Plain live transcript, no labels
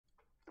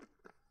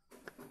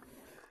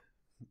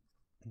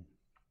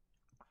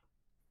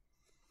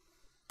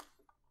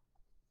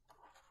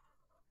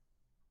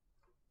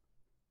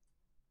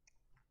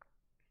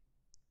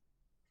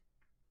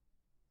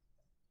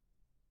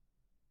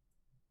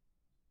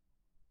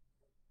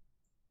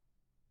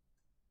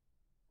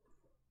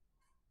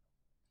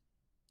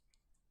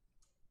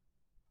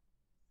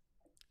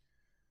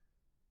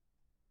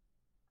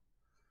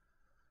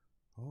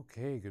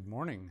Okay, good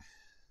morning.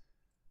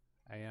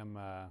 I am.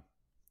 I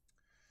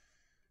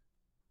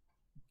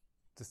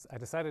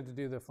decided to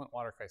do the Flint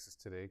water crisis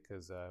today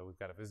because we've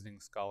got a visiting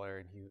scholar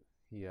and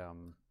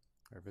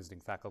or visiting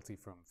faculty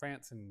from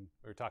France, and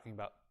we were talking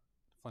about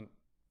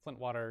Flint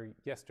water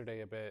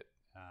yesterday a bit,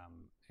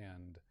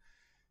 and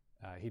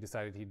he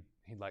decided he'd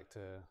like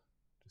to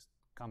just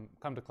come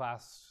to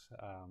class.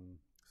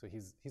 So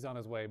he's on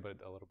his way,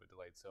 but a little bit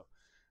delayed. So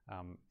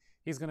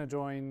he's going to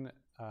join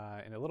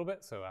in a little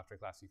bit. So after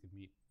class, you could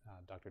meet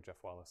Dr. Jeff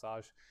Wallace.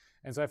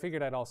 And so I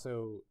figured I'd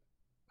also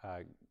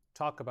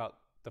talk about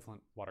the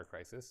Flint water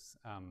crisis.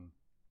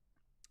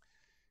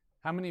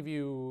 How many of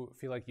you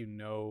feel like you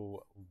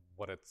know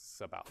what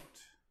it's about?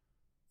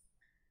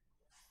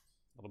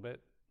 A little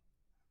bit?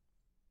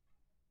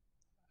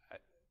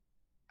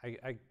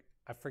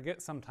 I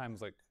forget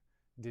sometimes, like,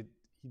 did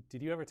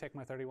you ever take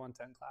my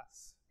 3110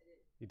 class? I did.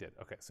 You did?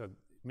 Okay, so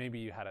maybe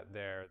you had it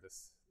there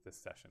this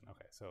session.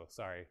 Okay, so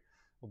sorry.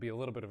 Will be a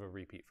little bit of a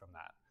repeat from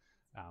that.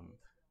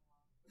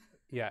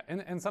 Yeah,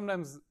 and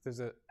sometimes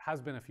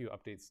has been a few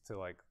updates to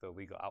like the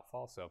legal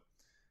outfall. So,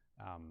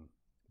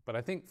 but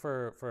I think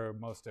for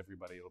most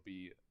everybody it'll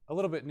be a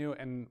little bit new.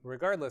 And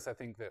regardless, I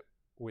think that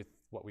with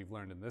what we've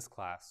learned in this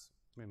class,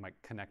 we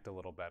might connect a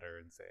little better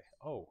and say,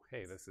 oh,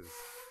 hey, this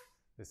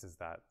is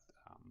that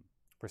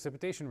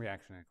precipitation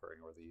reaction occurring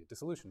or the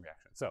dissolution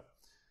reaction. So,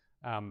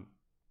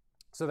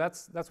 so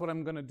that's what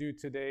I'm going to do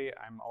today.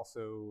 I'm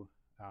also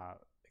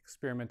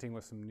experimenting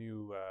with some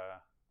new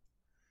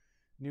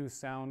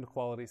sound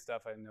quality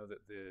stuff. I know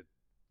that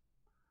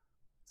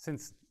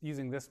since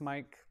using this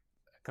mic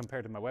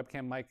compared to my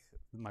webcam mic,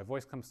 my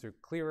voice comes through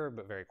clearer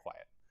but very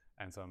quiet,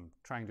 and so I'm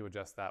trying to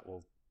adjust that.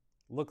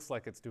 Looks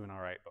like it's doing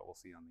all right, but we'll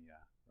see on the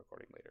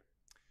recording later.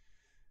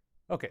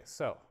 Okay,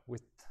 so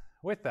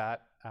with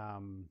that,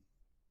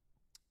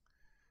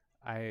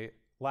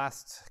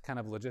 last kind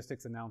of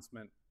logistics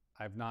announcement.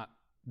 I've not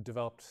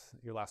developed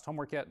your last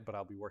homework yet, but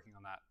I'll be working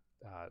on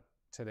that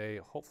today.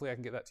 Hopefully I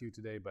can get that to you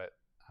today, but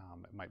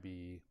it might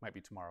be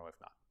tomorrow if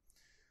not.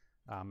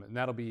 And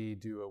that'll be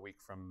due a week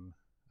from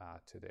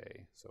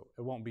today. So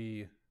it won't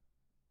be,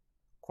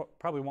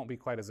 probably won't be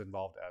quite as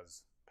involved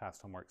as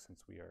past homework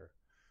since we are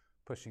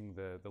pushing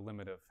the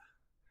limit of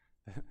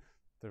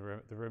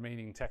the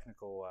remaining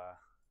technical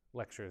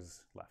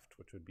lectures left,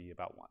 which would be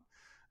about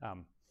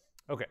one.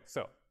 Okay,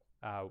 so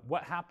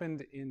what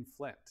happened in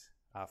Flint?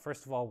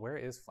 First of all, where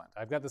is Flint?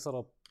 I've got this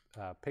little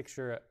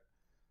picture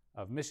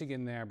of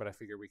Michigan there, but I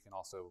figure we can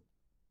also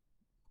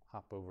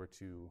hop over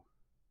to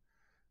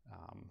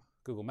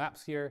Google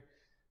Maps here.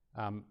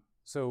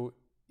 So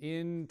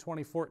in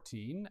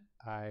 2014,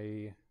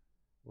 I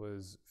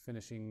was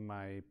finishing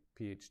my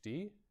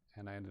PhD,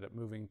 and I ended up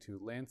moving to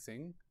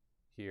Lansing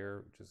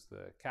here, which is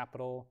the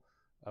capital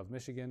of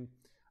Michigan.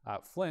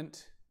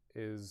 Flint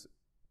is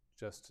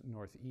just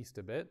northeast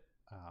a bit,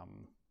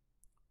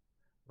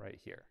 right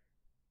here.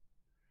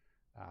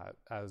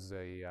 As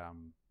a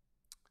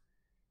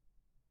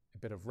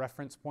bit of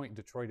reference point,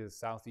 Detroit is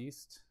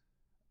southeast,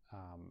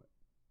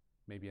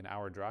 maybe an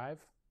hour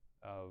drive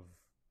of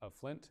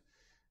Flint.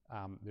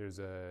 There's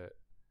a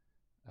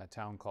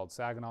town called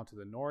Saginaw to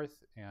the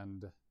north,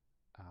 and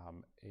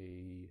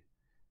an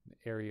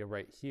area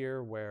right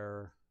here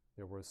where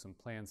there were some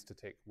plans to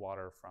take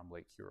water from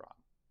Lake Huron.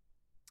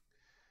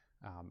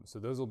 So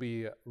those will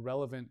be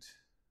relevant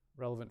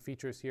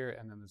features here,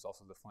 and then there's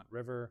also the Flint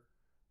River,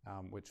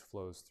 which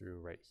flows through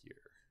right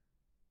here.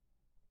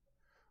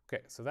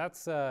 Okay, so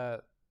that's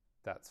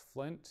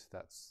Flint.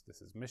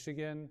 This is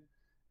Michigan.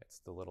 It's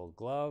the little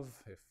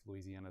glove. If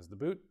Louisiana is the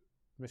boot,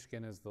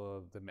 Michigan is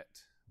the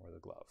mitt or the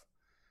glove.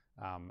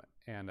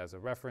 And as a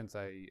reference,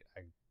 I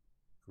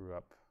grew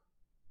up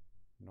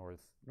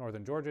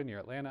northern Georgia near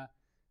Atlanta,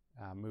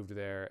 moved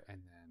there, and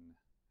then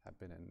have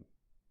been in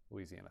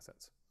Louisiana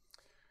since.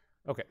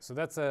 Okay, so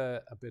that's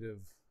a bit of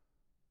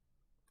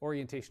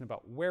orientation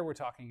about where we're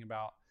talking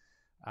about.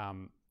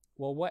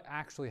 Well, what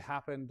actually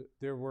happened?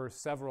 There were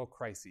several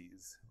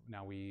crises.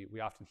 Now, we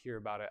often hear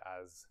about it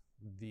as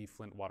the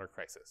Flint water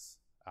crisis.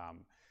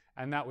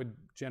 And that would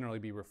generally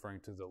be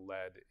referring to the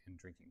lead in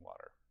drinking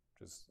water,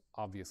 which is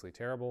obviously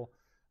terrible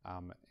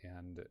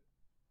and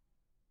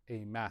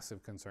a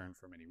massive concern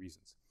for many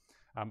reasons.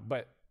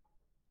 But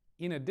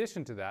in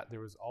addition to that, there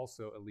was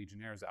also a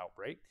Legionnaire's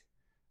outbreak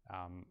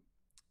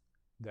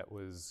that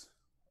was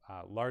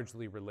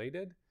largely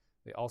related.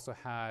 They also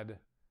had,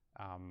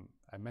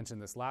 I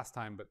mentioned this last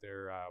time, but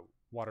their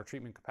water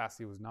treatment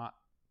capacity was not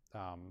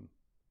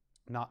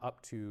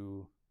up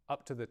to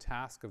the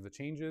task of the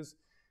changes.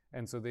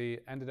 And so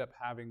they ended up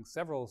having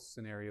several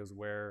scenarios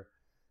where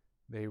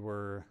they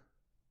were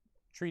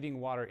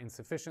treating water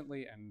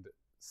insufficiently and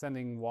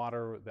sending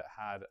water that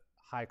had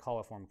high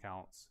coliform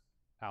counts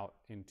out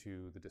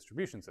into the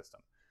distribution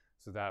system.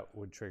 So that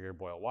would trigger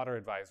boil water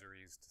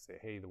advisories to say,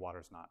 hey, the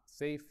water's not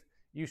safe.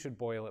 You should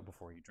boil it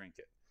before you drink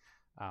it.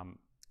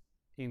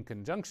 In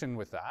conjunction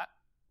with that,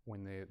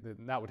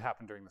 that would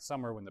happen during the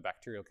summer when the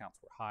bacterial counts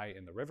were high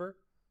in the river.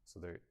 So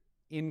the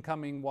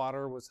incoming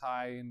water was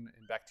high in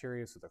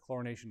bacteria, so the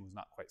chlorination was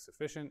not quite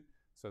sufficient.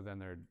 So then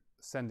they're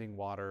sending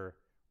water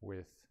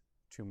with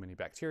too many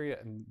bacteria.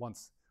 And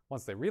once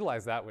they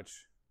realize that, which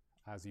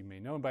as you may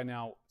know by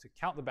now, to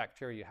count the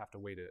bacteria, you have to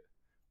wait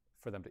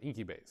for them to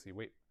incubate. So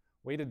you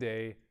wait a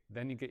day,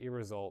 then you get your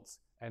results,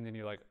 and then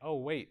you're like, oh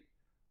wait,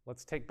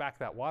 let's take back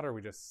that water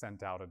we just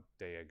sent out a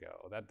day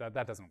ago.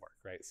 That doesn't work,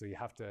 right? So you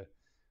have to,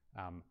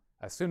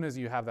 as soon as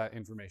you have that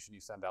information,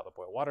 you send out the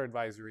boil water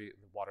advisory,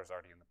 the water's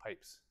already in the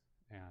pipes,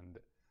 and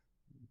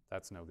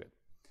that's no good.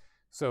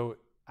 So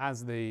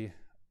as they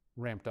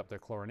ramped up their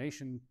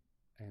chlorination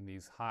in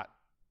these hot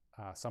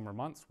summer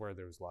months where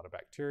there's a lot of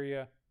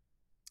bacteria,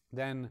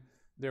 then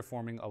they're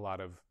forming a lot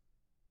of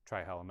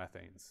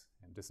trihalomethanes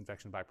and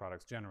disinfection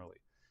byproducts generally.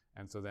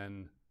 And so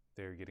then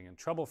they're getting in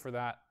trouble for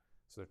that.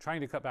 So they're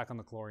trying to cut back on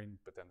the chlorine,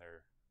 but then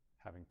they're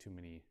having too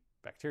many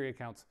bacteria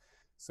counts.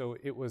 So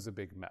it was a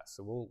big mess.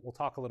 So we'll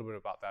talk a little bit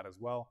about that as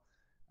well.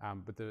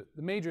 But the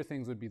major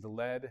things would be the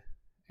lead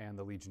and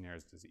the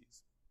Legionnaire's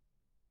disease.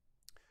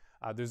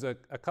 There's a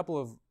couple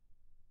of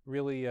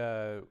really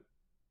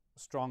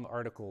strong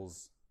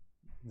articles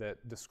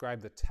that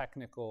describe the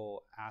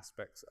technical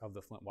aspects of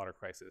the Flint water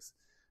crisis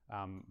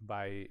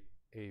by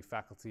a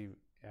faculty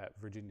at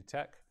Virginia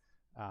Tech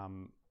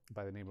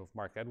by the name of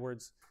Mark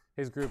Edwards.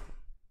 His group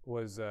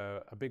was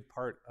a big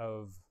part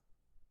of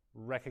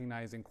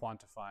recognizing,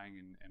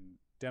 quantifying, and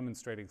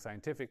demonstrating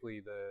scientifically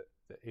the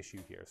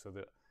issue here. So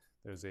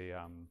there's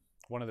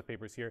one of the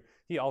papers here.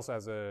 He also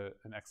has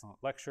an excellent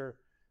lecture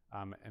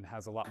and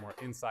has a lot more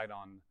insight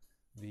on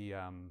the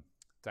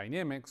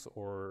dynamics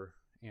or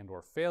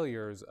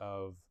failures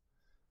of,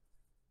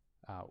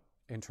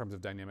 in terms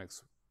of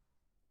dynamics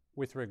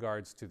with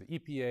regards to the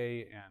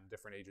EPA and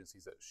different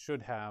agencies that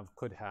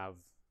could have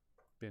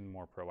been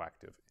more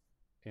proactive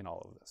in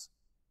all of this.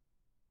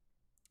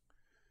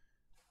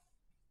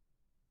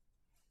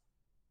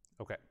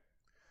 Okay,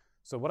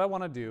 so what I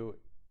want to do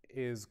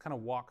is kind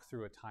of walk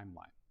through a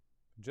timeline,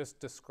 just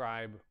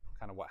describe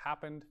kind of what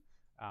happened,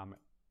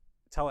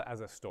 tell it as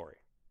a story,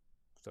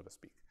 so to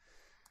speak.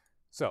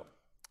 So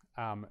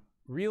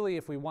really,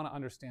 if we want to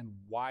understand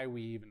why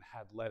we even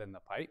had lead in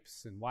the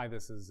pipes and why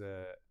this is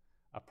a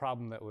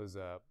problem that was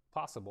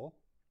possible,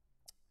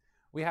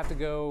 we have to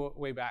go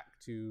way back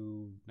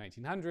to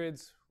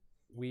 1900s,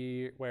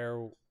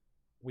 where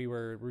we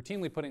were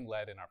routinely putting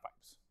lead in our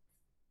pipes,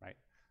 right?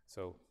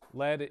 So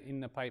lead in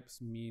the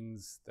pipes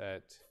means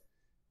that,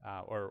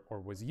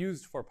 or was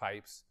used for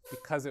pipes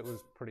because it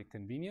was pretty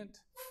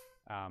convenient.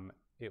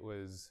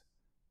 It's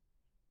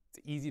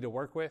easy to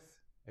work with.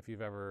 If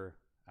you've ever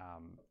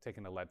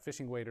taken a lead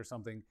fishing weight or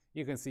something,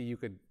 you can see you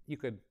could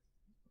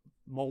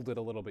mold it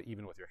a little bit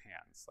even with your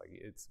hands. Like,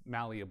 it's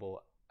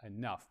malleable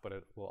enough, but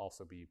it will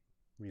also be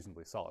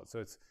reasonably solid. So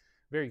it's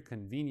very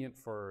convenient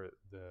for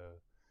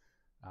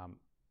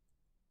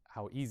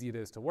how easy it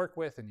is to work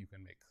with, and you could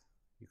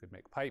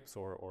make pipes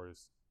or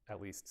at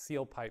least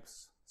seal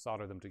pipes,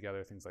 solder them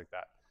together, things like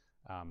that,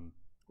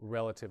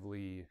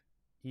 relatively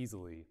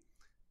easily.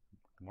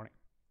 Good morning.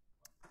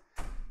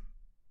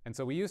 And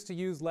so we used to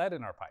use lead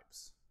in our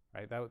pipes,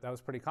 right? That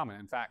was pretty common.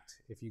 In fact,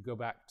 if you go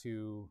back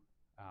to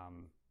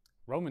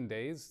Roman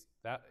days,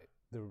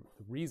 the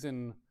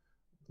reason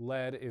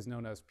lead is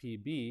known as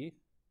Pb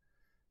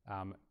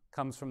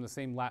comes from the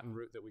same Latin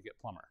root that we get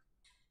plumber,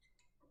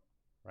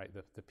 right?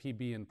 The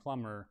Pb in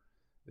plumber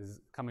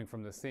is coming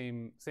from the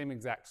same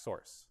exact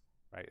source,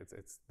 right?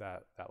 It's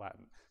that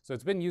Latin. So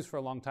it's been used for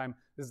a long time.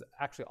 This is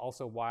actually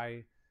also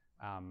why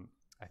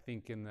I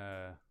think in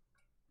the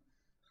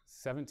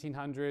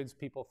 1700s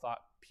people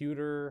thought they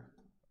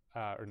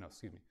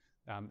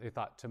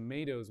thought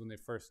tomatoes, when they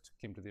first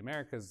came to the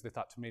Americas, they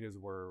thought tomatoes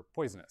were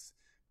poisonous,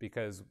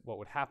 because what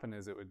would happen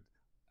is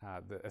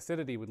the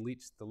acidity would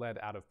leach the lead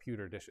out of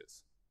pewter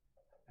dishes.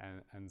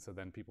 And so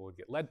then people would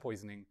get lead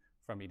poisoning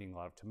from eating a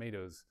lot of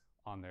tomatoes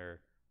on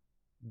their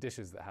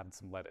dishes that had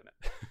some lead in it.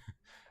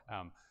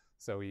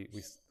 So we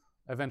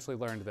eventually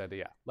learned that,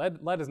 yeah,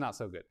 lead is not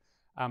so good.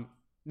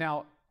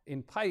 Now,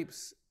 in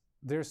pipes,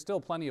 there's still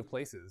plenty of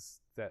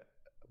places that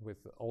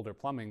with older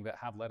plumbing that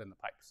have lead in the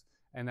pipes.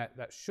 And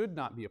that should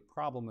not be a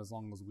problem as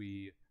long as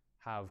we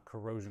have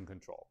corrosion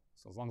control.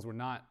 So as long as we're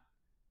not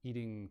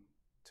eating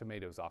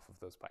tomatoes off of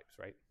those pipes,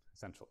 right?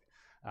 Essentially.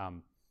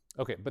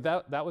 Okay, but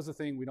that was the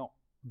thing. We don't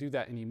do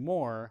that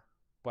anymore,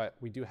 but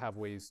we do have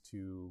ways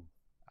to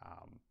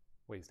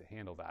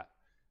handle that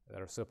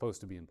are supposed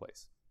to be in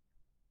place.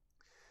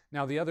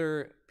 Now, the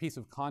other piece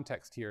of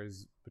context here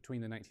is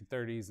between the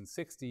 1930s and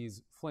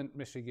 60s, Flint,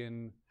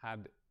 Michigan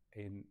had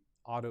an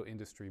auto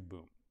industry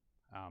boom.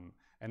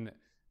 And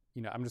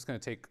I'm just going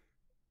to take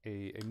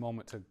a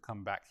moment to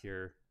come back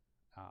here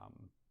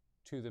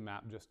to the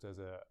map just as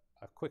a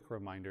quick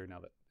reminder now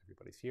that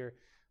everybody's here.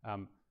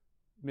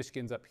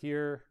 Michigan's up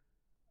here.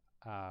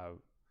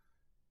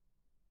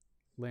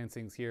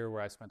 Lansing's here,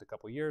 where I spent a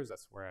couple years.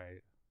 That's where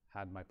I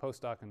had my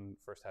postdoc and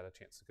first had a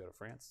chance to go to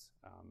France.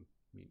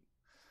 Meet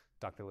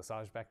Dr.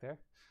 Lesage back there.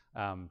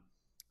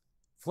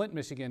 Flint,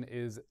 Michigan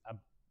is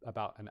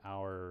about an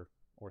hour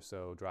or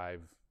so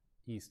drive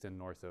east and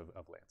north of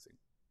Lansing.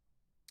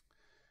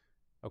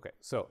 Okay,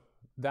 so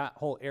that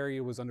whole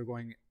area was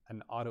undergoing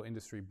an auto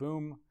industry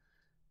boom.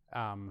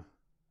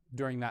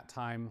 During that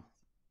time,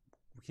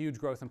 huge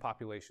growth in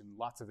population,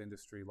 lots of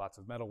industry, lots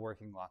of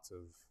metalworking, lots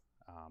of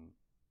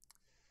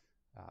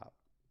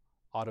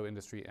auto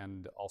industry,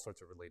 and all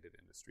sorts of related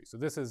industries. So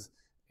this is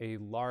a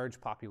large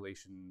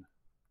population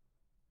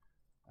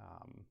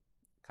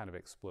kind of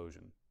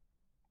explosion.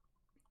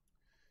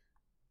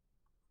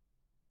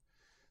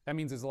 That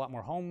means there's a lot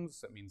more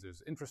homes. That means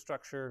there's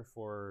infrastructure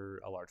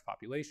for a large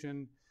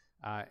population.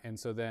 And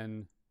so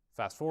then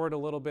fast forward a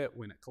little bit,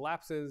 when it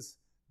collapses,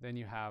 then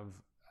you have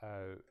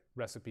a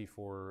recipe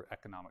for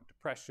economic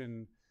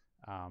depression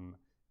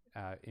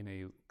in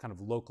a kind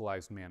of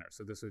localized manner.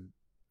 So this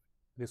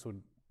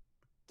would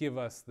give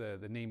us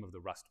the name of the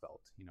Rust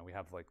Belt. You know, we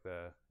have like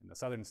in the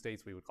southern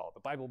states, we would call it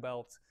the Bible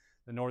Belt.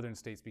 The northern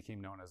states became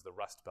known as the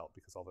Rust Belt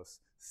because all this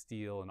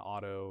steel and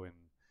auto and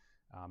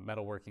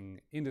metalworking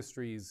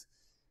industries,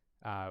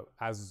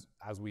 as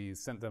we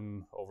sent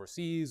them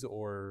overseas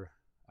or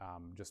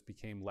just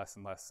became less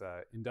and less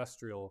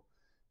industrial,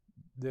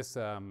 this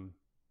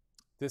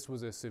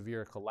was a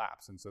severe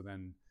collapse. And so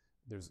then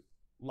there's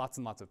lots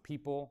and lots of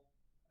people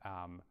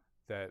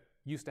that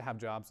used to have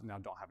jobs and now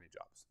don't have any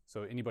jobs.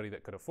 So anybody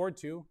that could afford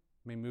to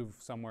may move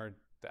somewhere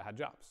that had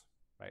jobs,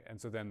 right?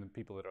 And so then the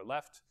people that are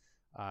left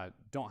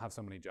don't have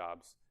so many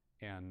jobs,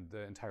 and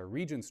the entire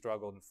region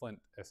struggled. And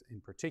Flint,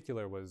 in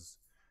particular, was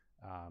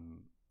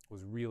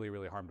really,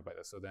 really harmed by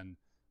this. So then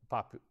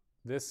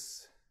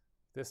this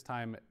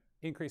time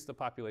increased the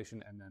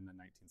population, and then the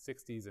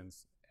 1960s and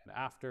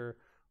after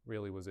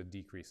really was a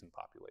decrease in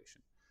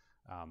population.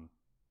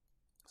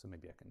 So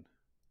maybe I can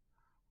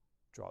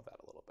draw that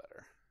a little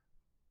better.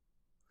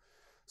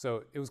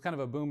 So it was kind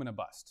of a boom and a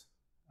bust.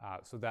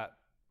 So that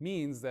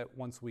means that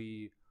once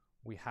we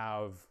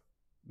have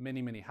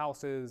many, many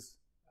houses,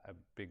 a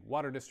big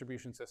water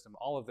distribution system,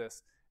 all of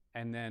this,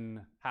 and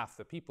then half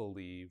the people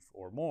leave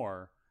or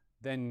more,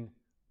 then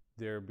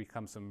there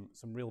becomes some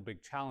real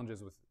big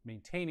challenges with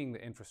maintaining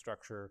the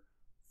infrastructure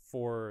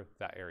for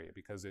that area,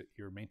 because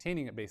you're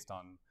maintaining it based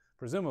on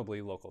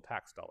presumably local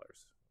tax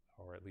dollars,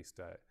 or at least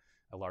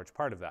a large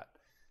part of that.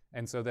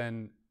 And so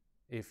then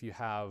if you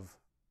have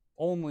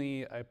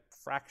only a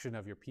fraction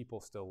of your people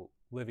still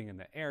living in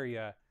the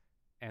area,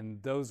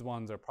 and those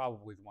ones are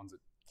probably the ones that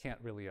can't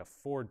really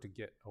afford to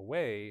get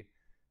away,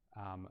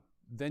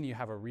 then you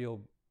have a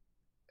real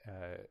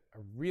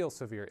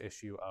severe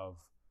issue of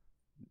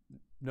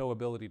no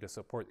ability to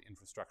support the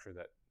infrastructure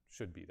that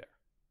should be there.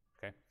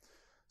 Okay,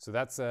 so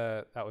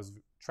that was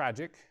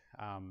tragic.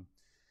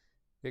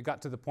 It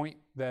got to the point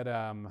that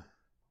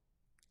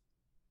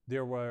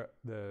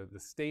the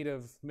state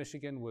of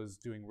Michigan was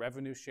doing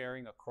revenue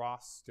sharing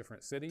across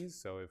different cities.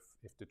 So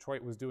if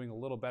Detroit was doing a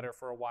little better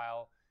for a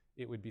while,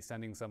 it would be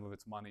sending some of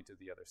its money to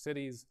the other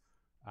cities.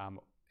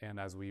 And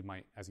as you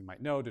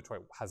might know,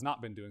 Detroit has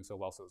not been doing so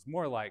well. So it's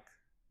more like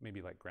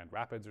maybe like Grand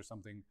Rapids or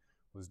something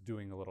was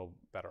doing a little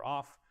better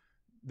off.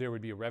 There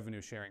would be a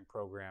revenue sharing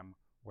program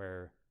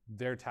where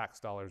their tax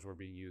dollars were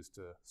being used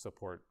to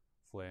support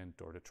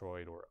Flint or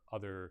Detroit or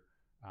other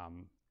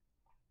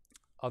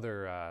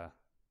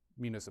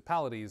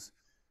municipalities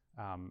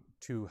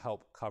to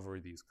help cover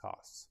these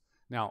costs.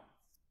 Now,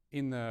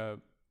 in the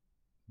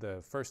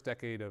first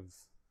decade of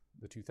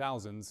the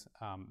 2000s,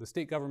 the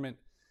state government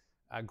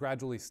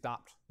gradually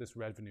stopped this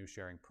revenue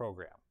sharing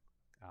program.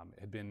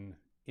 It had been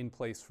in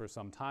place for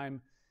some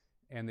time,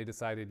 and they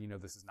decided,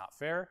 this is not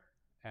fair.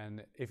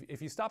 And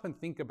if you stop and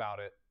think about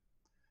it,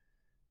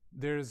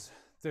 there's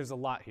a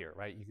lot here,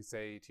 right? You could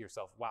say to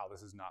yourself, wow,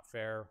 this is not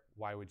fair.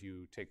 Why would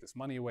you take this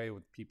money away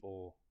with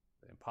people,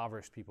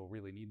 impoverished people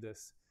really need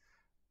this?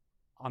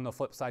 On the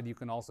flip side, you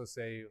can also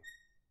say,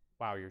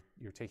 wow,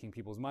 you're taking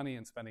people's money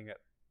and spending it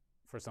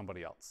for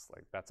somebody else.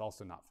 Like, that's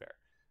also not fair.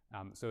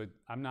 So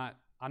I'm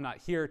not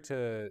here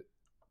to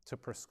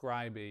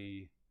prescribe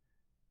the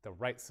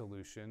right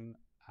solution,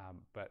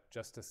 but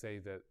just to say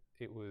that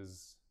it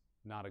was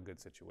not a good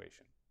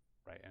situation,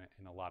 right?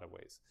 In a lot of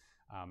ways.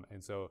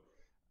 And so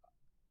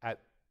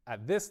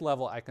at this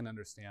level, I can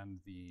understand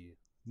the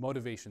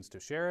motivations to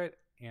share it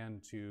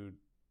and to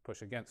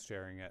push against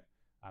sharing it,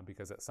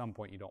 because at some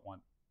point you don't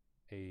want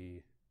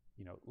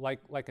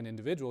like an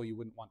individual, you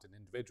wouldn't want an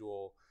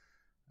individual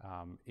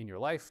in your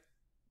life,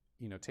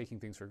 taking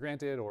things for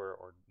granted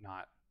or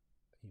not,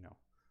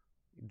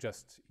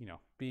 just,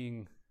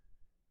 being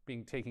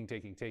taking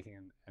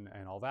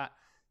and all that.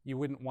 You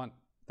wouldn't want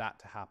that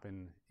to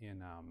happen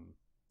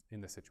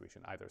in this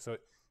situation either. So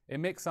it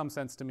makes some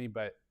sense to me,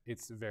 but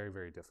it's very,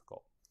 very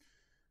difficult.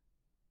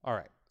 All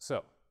right,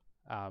 so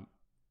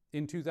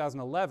in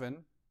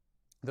 2011,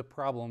 the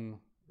problem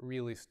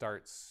really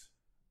starts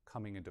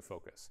coming into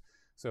focus.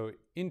 So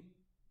in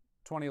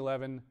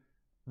 2011,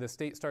 the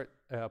state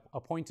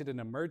appointed an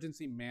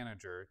emergency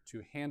manager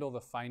to handle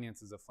the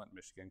finances of Flint,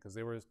 Michigan, because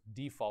they were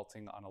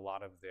defaulting on a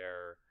lot of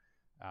their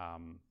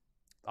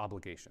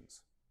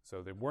obligations.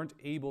 So they weren't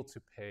able to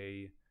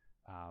pay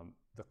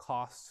the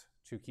cost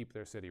to keep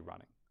their city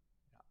running.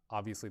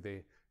 Obviously,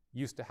 they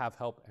used to have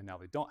help, and now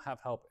they don't have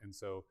help, and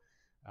so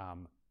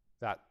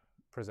that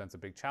presents a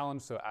big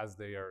challenge. So as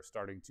they are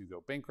starting to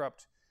go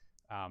bankrupt,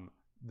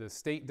 the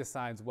state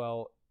decides,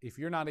 well, if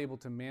you're not able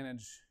to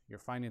manage your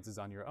finances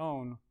on your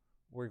own,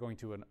 we're going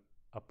to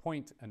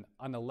appoint an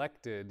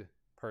unelected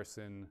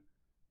person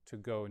to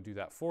go and do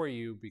that for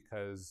you,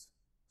 because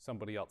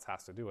somebody else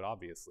has to do it,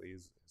 obviously,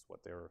 is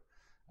what their,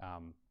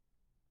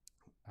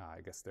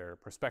 I guess their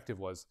perspective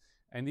was.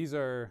 And these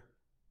are,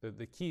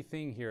 the key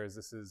thing here is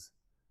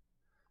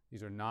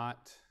these are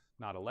not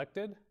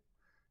elected.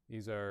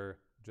 These are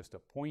just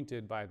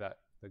appointed by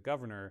the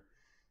governor,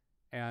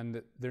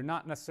 and they're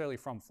not necessarily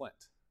from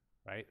Flint,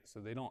 right? So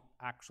they don't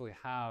actually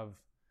have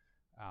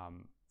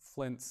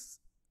Flint's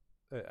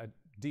a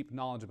deep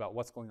knowledge about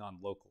what's going on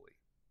locally.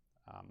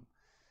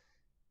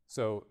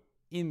 So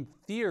in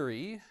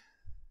theory,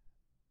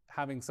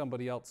 having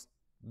somebody else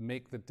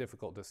make the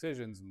difficult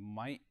decisions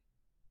might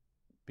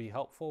be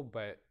helpful,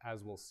 but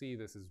as we'll see,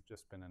 this has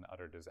just been an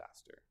utter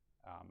disaster,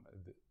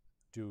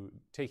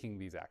 taking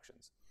these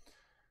actions.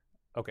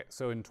 Okay,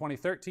 so in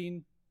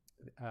 2013,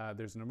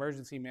 there's an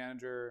emergency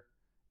manager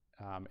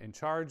in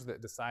charge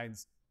that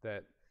decides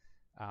that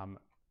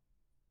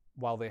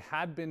while they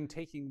had been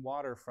taking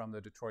water from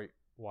the Detroit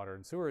water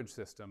and sewerage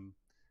system,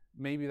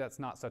 maybe that's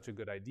not such a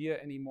good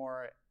idea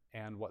anymore,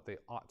 and what they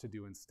ought to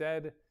do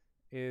instead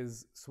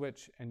is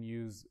switch and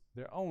use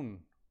their own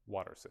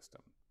water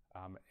system.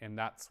 And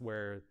that's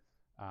where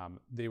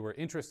they were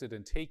interested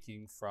in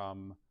taking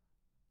from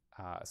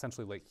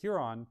essentially Lake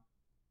Huron.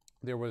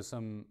 There was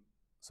some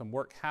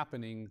work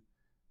happening.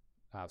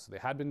 So they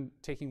had been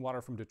taking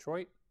water from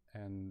Detroit,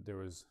 and there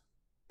was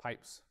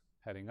pipes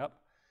heading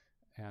up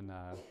and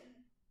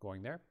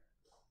going there.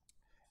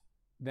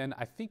 Then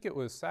I think it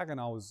was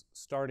Saginaw was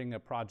starting a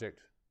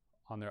project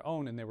on their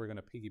own, and they were going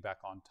to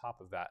piggyback on top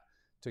of that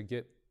to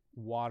get a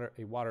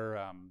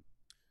water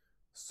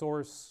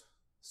source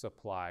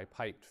supply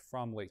piped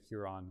from Lake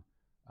Huron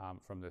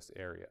from this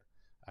area,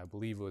 I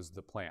believe was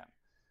the plan.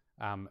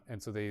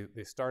 And so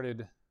they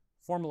started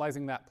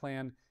formalizing that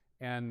plan.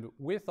 And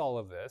with all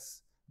of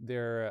this,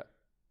 their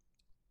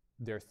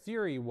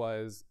theory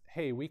was,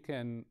 hey, we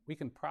can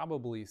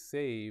probably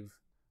save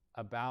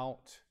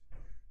about,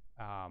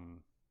 I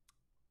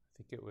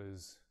think it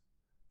was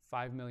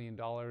 $5 million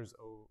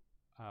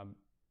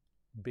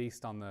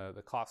based on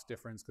the cost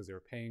difference, because they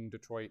were paying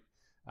Detroit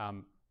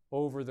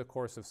over the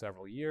course of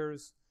several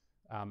years.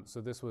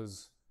 So this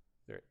was,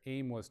 their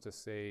aim was to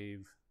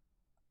save,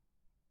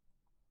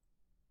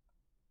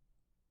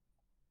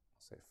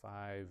 say,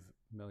 $5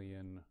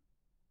 million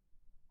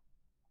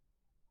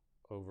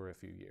over a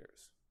few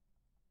years.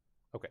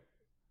 Okay,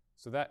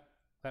 so that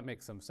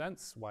makes some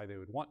sense why they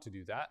would want to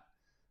do that.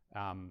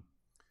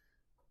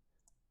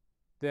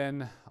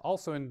 Then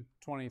also in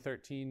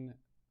 2013,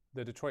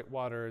 the Detroit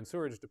Water and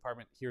Sewerage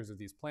Department hears of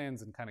these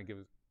plans and kind of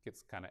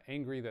gets kind of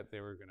angry that they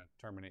were going to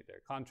terminate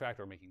their contract,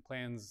 or making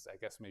plans, I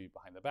guess maybe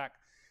behind the back.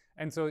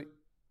 And so,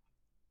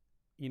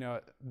 you know,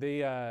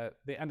 they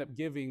end up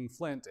giving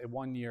Flint a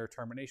 1-year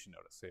termination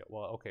notice. Say,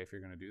 well, okay, if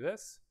you're going to do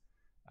this,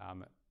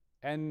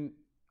 and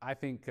I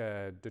think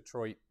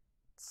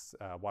Detroit's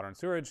water and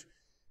sewage,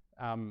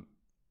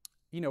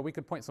 you know, we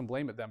could point some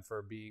blame at them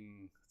for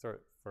being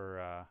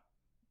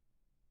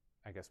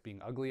I guess being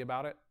ugly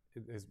about it,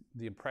 is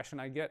the impression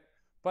I get.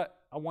 But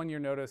a 1-year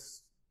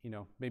notice, you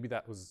know, maybe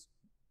that was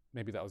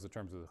the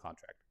terms of the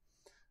contract.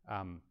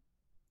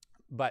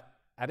 But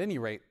at any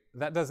rate,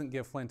 that doesn't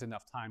give Flint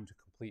enough time to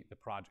complete the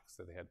projects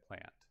that they had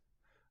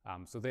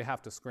planned. So they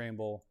have to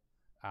scramble.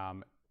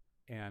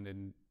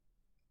 And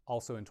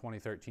also in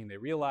 2013, they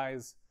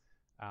realize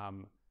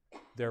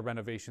their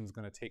renovation is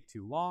going to take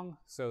too long,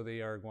 so they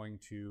are going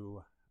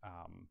to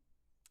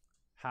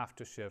have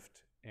to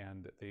shift,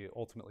 and they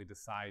ultimately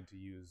decide to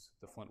use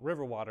the Flint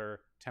River water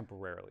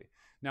temporarily.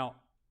 Now,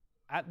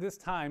 at this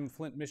time,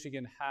 Flint,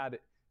 Michigan had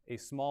a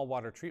small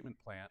water treatment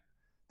plant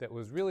that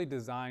was really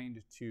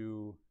designed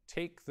to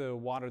take the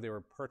water they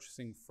were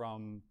purchasing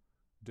from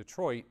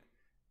Detroit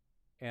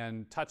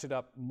and touch it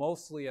up.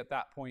 Mostly at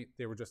that point,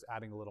 they were just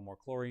adding a little more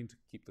chlorine to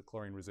keep the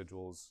chlorine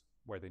residuals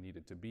where they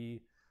needed to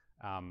be,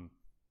 and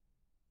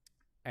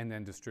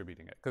then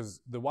distributing it, because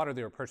the water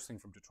they were purchasing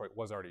from Detroit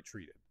was already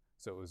treated.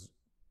 So it was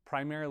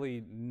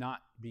primarily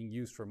not being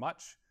used for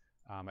much.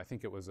 I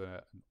think it was an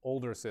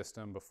older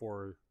system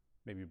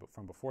maybe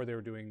from before they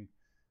were doing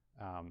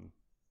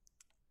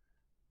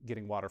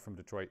getting water from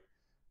Detroit.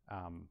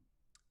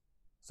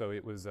 So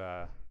it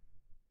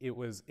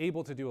was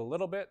able to do a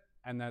little bit,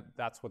 and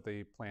that's what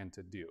they plan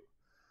to do.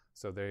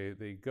 So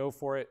they go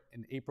for it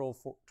in April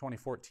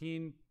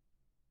 2014.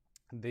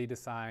 They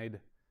decide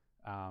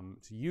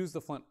to use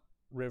the Flint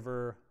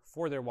River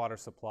for their water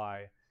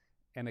supply.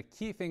 And a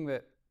key thing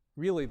that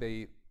really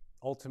they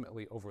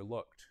ultimately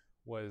overlooked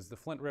was the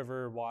Flint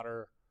River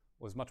water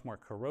was much more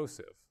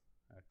corrosive.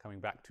 Coming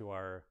back to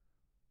our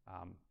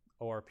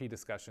ORP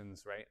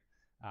discussions, right?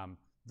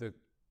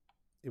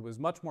 It was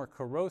much more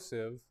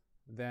corrosive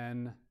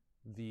than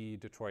the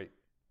Detroit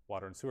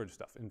water and sewage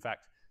stuff. In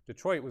fact,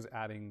 Detroit was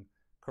adding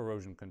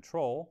corrosion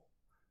control.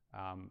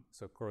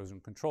 So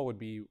corrosion control would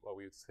be what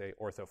we would say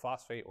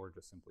orthophosphate, or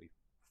just simply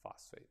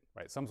phosphate,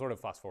 right? Some sort of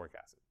phosphoric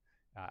acid.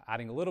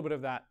 Adding a little bit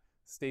of that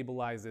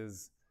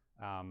stabilizes,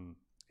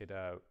 it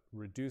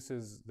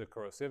reduces the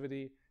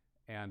corrosivity,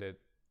 and it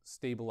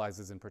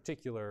stabilizes in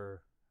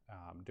particular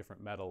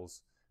different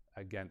metals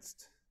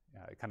against,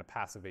 it kind of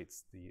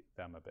passivates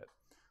them a bit.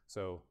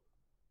 So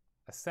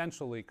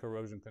essentially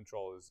major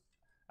control is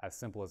as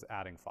simple as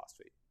adding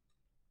phosphate.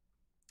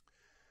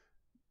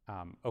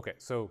 Okay,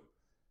 so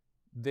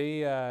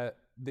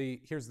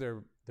here's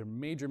their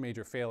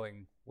major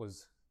failing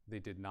was they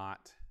did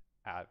not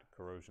add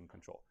corrosion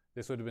control.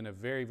 This would have been a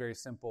very, very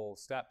simple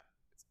step.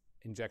 It's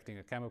injecting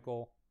a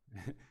chemical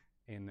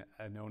in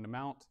a known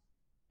amount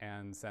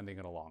and sending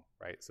it along,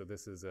 right? So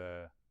this is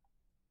so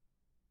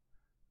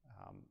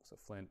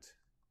Flint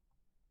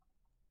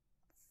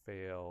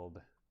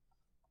failed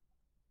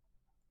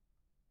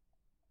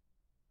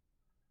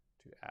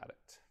to add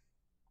it,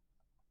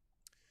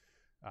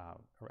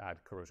 or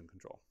add corrosion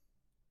control.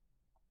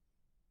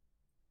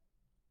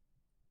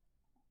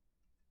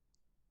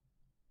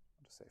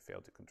 I'll just say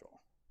failed to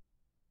control.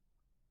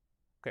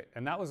 Okay,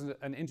 and that was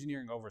an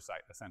engineering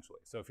oversight, essentially.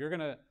 So if you're going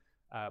to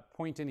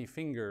point any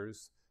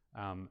fingers,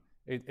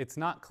 it's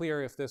not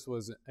clear if this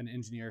was an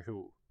engineer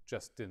who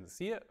just didn't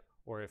see it,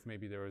 or if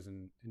maybe there was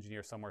an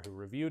engineer somewhere who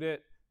reviewed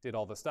it, did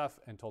all the stuff,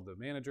 and told the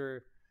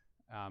manager,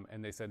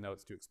 and they said, no,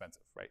 it's too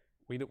expensive, right?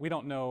 We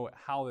don't know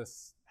how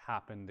this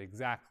happened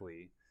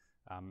exactly.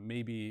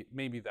 Maybe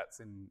that's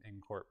in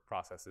court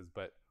processes,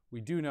 but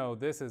we do know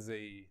this is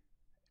a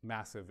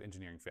massive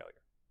engineering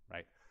failure,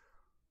 right?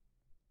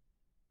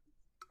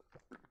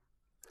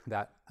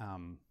 That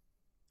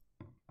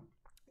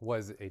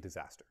was a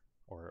disaster,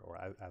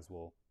 or as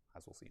we'll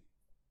see.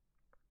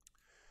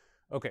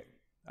 Okay,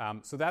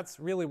 so that's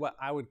really what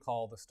I would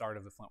call the start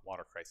of the Flint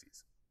water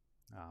crises,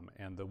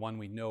 and the one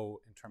we know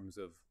in terms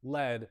of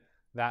lead.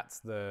 That's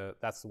the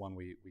one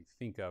we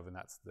think of, and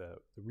that's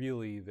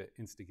really the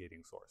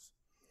instigating source.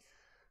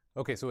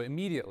 Okay, so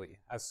immediately,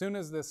 as soon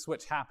as this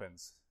switch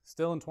happens,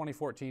 still in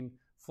 2014,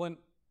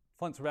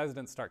 Flint's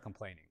residents start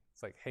complaining.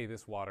 It's like, hey,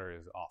 this water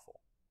is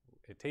awful.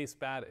 It tastes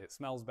bad, it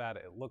smells bad,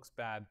 it looks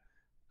bad.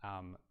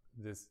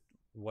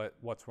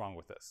 What's wrong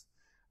with this?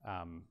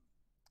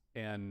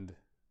 And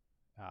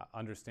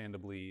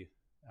understandably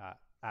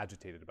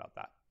agitated about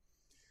that.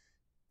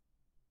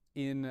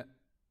 In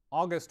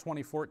August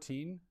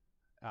 2014,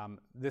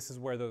 this is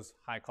where those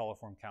high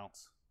coliform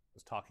counts I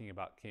was talking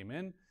about came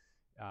in.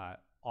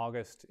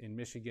 August in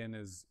Michigan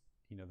is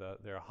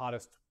their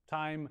hottest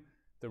time.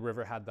 The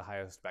river had the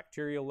highest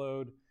bacterial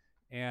load,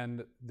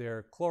 and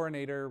their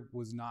chlorinator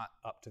was not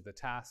up to the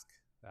task.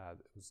 It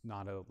was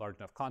not a large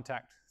enough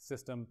contact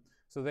system,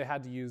 so they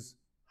had to use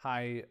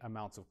high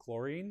amounts of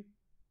chlorine.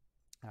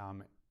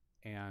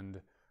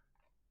 And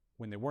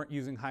when they weren't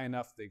using high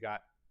enough, they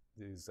got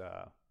these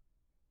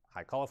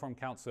high coliform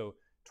counts. So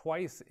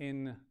twice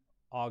in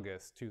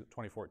August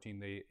 2014,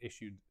 they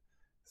issued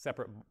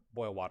separate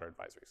boil water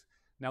advisories.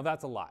 Now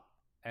that's a lot,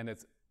 and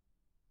it's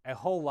a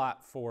whole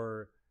lot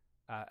for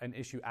an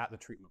issue at the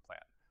treatment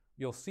plant.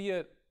 You'll see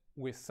it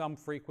with some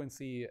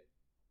frequency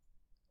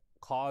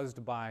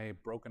caused by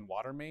broken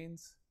water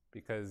mains,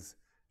 because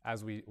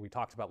as we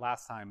talked about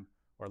last time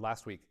or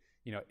last week,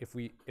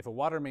 if a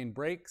water main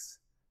breaks,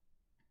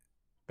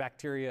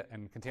 bacteria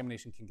and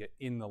contamination can get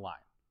in the line,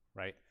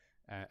 right?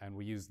 And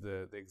we use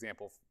the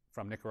example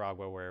from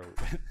Nicaragua where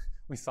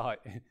we saw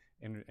it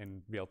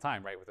in real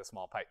time, right, with a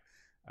small pipe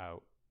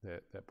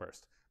that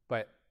burst.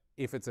 But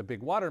if it's a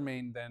big water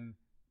main, then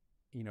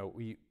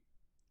we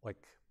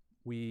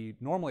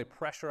normally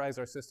pressurize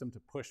our system to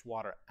push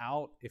water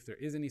out if there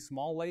is any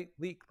small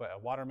leak, but a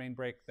water main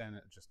break, then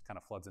it just kind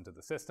of floods into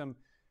the system.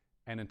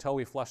 And until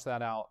we flush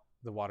that out,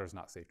 the water is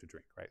not safe to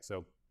drink, right?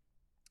 So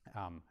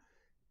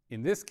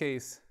in this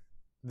case,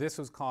 this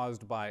was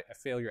caused by a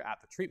failure at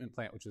the treatment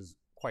plant, which is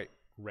quite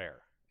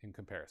rare in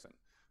comparison.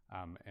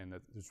 And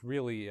it's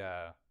really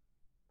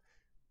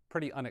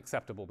pretty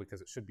unacceptable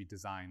because it should be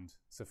designed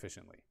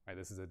sufficiently, right?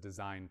 This is a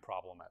design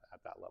problem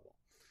at that level.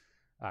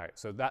 All right,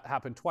 so that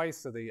happened twice,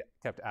 so they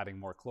kept adding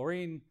more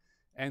chlorine,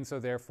 and so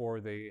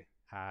therefore they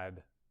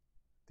had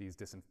these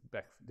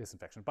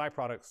disinfection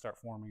byproducts start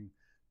forming.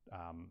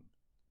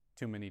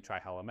 Too many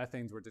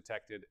trihalomethanes were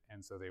detected,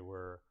 and so they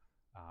were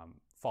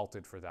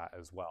faulted for that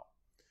as well.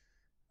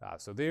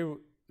 So they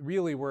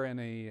really were in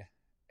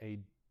a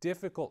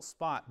difficult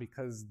spot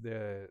because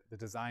the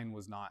design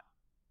was not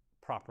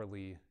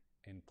properly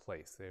in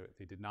place.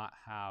 They did not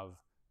have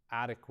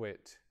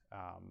adequate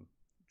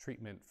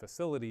treatment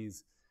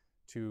facilities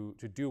to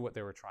do what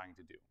they were trying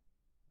to do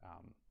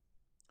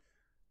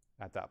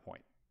at that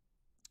point.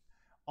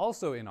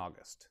 Also in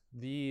August,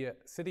 the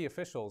city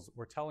officials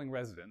were telling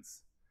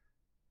residents,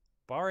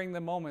 barring the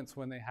moments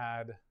when they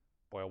had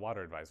boil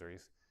water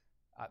advisories,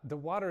 the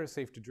water is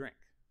safe to drink.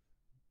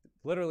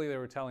 Literally, they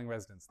were telling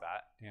residents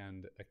that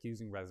and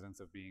accusing residents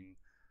of being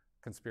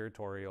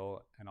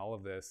conspiratorial and all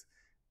of this.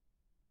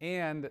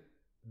 And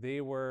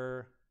they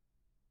were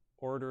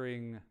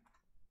ordering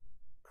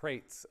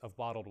crates of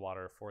bottled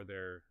water for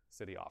their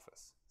city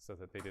office so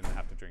that they didn't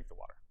have to drink the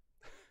water.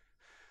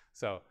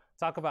 So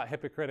talk about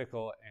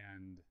hypocritical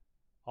and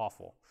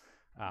awful.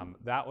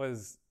 That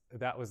was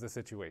the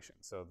situation.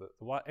 So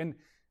and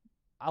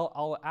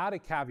I'll add a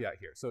caveat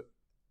here. So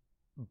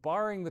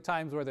barring the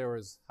times where there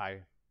was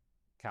high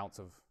counts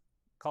of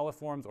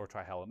coliforms or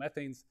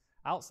trihalomethanes,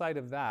 outside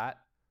of that,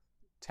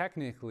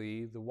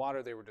 technically the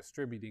water they were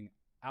distributing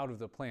out of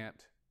the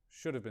plant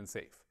should have been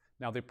safe.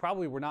 Now, they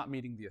probably were not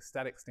meeting the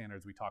aesthetic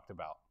standards we talked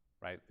about,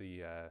 right?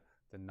 The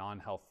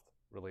non-health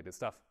related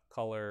stuff,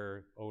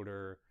 color,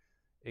 odor.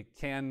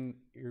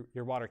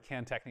 Your water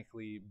can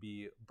technically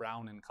be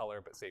brown in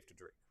color but safe to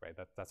drink, right?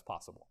 That's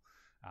possible.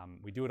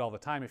 We do it all the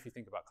time if you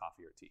think about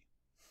coffee or tea,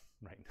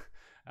 right?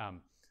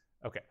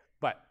 Okay,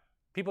 but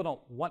people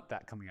don't want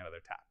that coming out of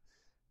their tap.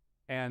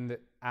 And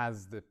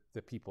as the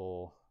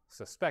people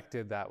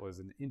suspected, that was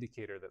an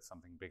indicator that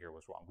something bigger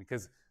was wrong.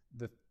 Because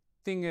the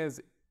thing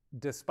is,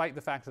 despite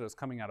the fact that it was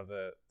coming out of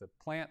the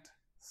plant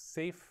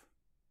safe,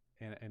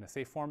 in a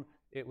safe form,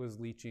 it was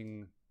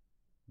leaching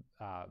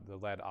the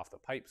lead off the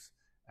pipes,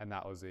 and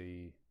that was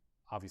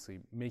obviously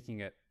making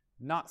it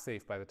not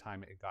safe by the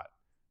time it got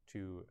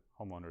to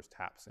homeowners'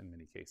 taps in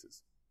many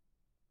cases.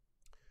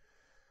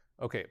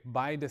 Okay,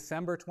 by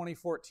December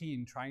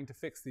 2014, trying to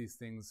fix these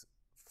things,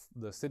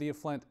 the city of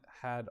Flint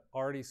had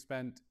already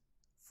spent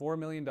 $4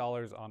 million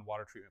on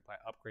water treatment plant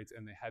upgrades,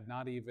 and they had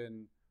not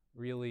even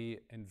really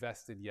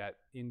invested yet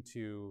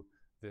into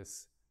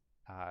this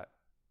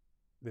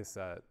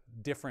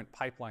different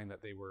pipeline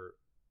that they were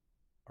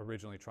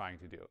originally trying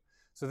to do.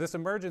 So this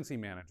emergency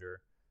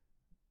manager,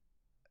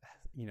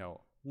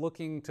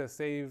 looking to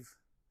save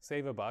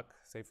a buck,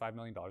 save $5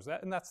 million,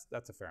 and that's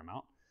a fair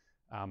amount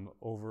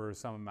over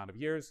some amount of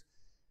years.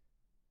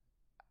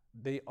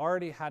 They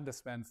already had to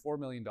spend $4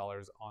 million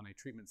on a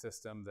treatment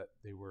system that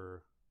they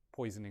were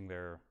poisoning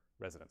their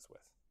residents with.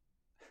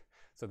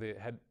 So they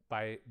had,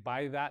 by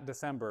that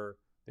December,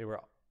 they were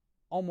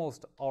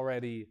almost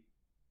already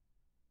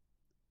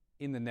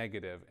in the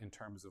negative in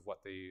terms of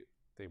what they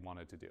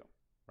wanted to do,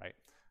 right?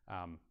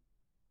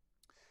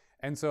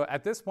 And so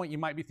at this point, you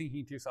might be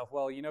thinking to yourself,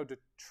 well,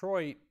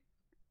 Detroit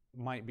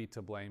might be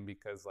to blame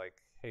because,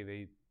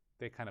 hey,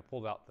 they kind of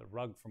pulled out the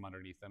rug from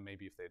underneath them.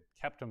 Maybe if they'd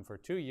kept them for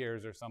 2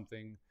 years or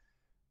something,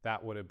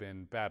 that would have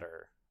been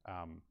better.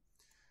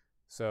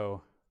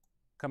 So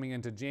coming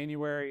into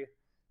January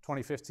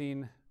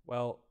 2015,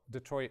 well,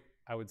 Detroit,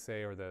 I would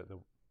say, or the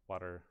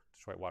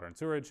Detroit Water and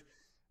Sewerage,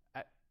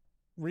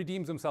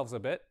 redeems themselves a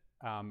bit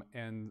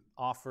and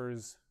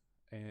offers,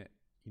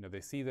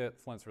 they see that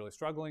Flint's really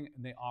struggling,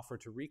 and they offer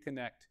to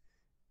reconnect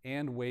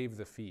and waive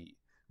the fee.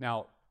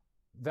 Now,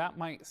 that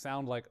might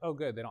sound like, oh,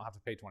 good, they don't have to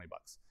pay 20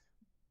 bucks.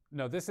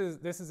 No, this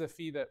is a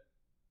fee that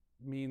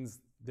means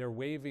they're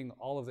waiving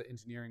all of the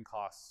engineering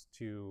costs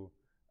to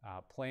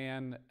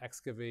plan,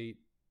 excavate,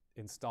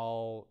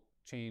 install,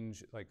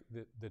 change,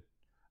 the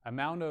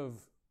amount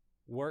of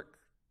work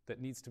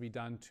that needs to be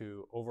done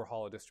to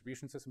overhaul a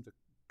distribution system to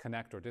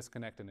connect or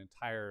disconnect an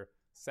entire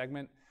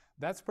segment.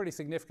 That's pretty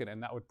significant,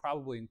 and that would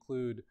probably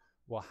include,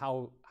 well,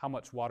 how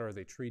much water are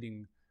they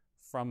treating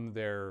from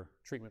their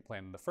treatment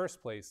plan in the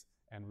first place,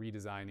 and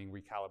redesigning,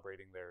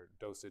 recalibrating their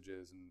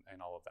dosages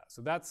and all of that.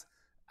 So that's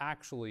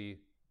actually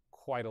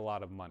quite a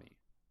lot of money.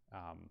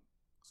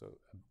 So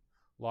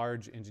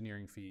large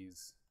engineering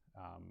fees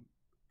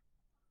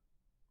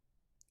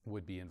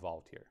would be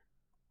involved here,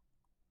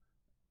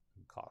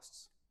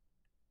 costs.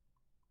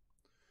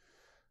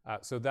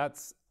 So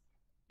that's,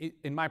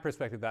 in my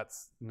perspective,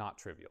 that's not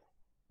trivial,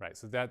 right?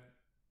 So that,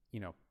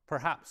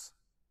 perhaps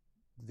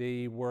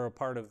they were a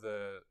part of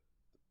the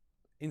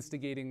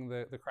instigating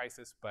the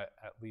crisis, but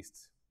at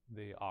least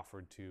they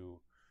offered to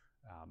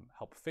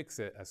help fix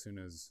it as soon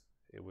as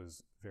it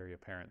was very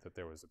apparent that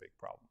there was a big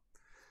problem.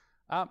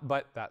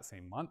 But that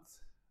same month,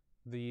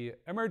 the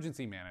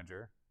emergency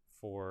manager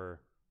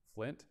for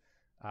Flint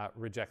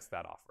rejects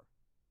that offer,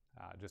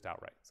 just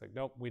outright. It's like,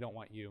 nope, we don't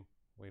want you.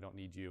 We don't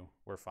need you.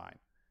 We're fine.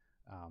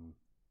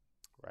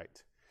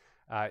 Right.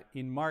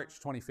 In March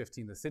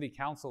 2015, the city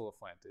council of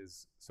Flint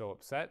is so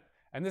upset.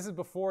 And this is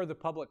before the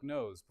public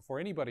knows, before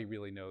anybody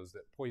really knows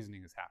that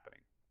poisoning is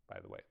happening, by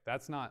the way.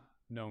 That's not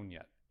known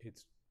yet.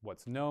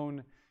 What's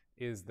known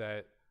is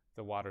that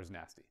the water's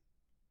nasty.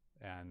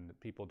 And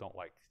people don't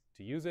like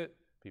to use it.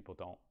 People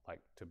don't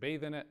like to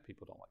bathe in it.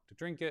 People don't like to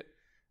drink it.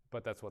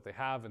 But that's what they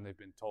have, and they've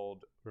been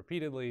told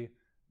repeatedly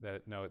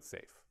that, no, it's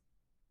safe.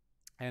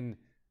 And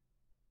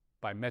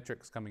by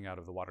metrics coming out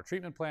of the water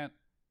treatment plant,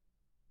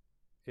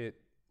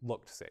 it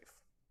looked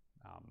safe.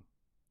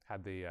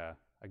 Had they,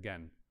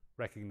 again,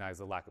 recognized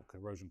the lack of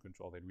corrosion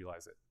control, they'd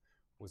realize it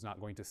was not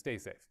going to stay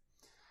safe.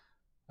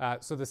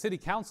 So the city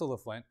council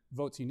of Flint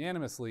votes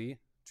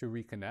unanimously to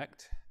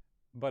reconnect,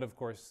 but of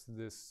course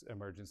this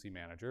emergency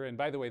manager, and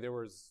by the way, there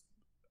was,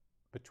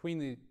 between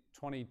the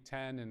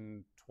 2010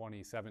 and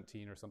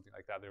 2017 or something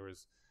like that, there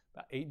was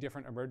about 8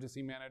 different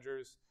emergency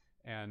managers,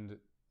 and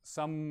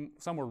some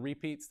were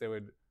repeats.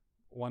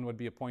 One would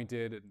be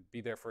appointed and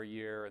be there for a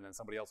year, and then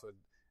somebody else would,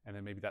 and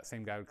then maybe that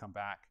same guy would come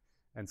back.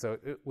 And so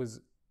it was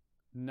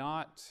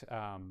not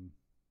a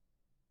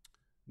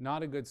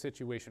good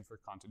situation for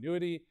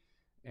continuity,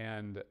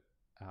 and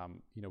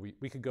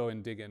we could go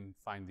and dig and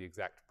find the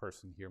exact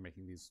person here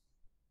making these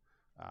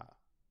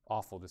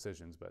awful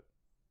decisions, but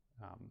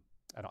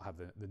I don't have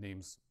the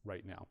names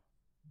right now.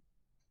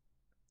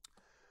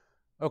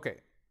 Okay,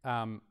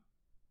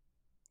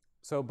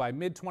 so by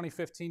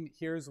mid-2015,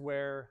 here's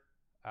where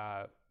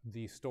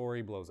the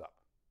story blows up.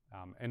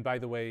 And by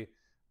the way,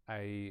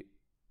 I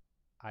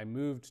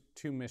moved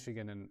to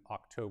Michigan in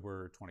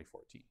October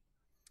 2014.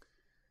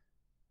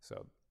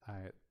 So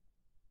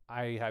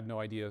I had no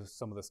idea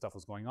some of this stuff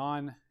was going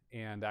on,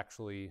 and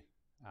actually,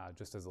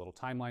 just as a little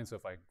timeline, so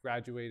if I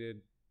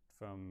graduated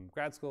from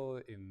grad school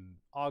in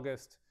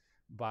August,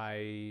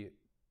 by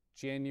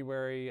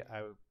January,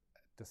 I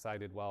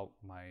decided, well,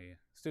 my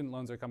student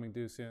loans are coming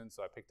due soon,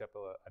 so I picked up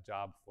a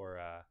job for,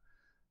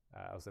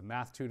 I was a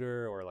math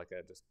tutor, or like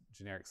a just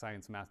generic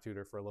science math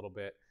tutor for a little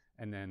bit,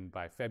 and then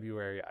by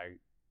February,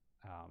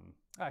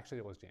 actually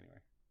it was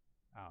January.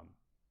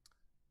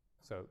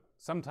 So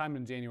sometime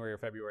in January or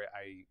February,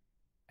 I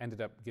ended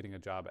up getting a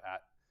job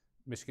at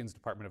Michigan's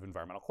Department of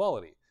Environmental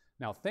Quality.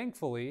 Now,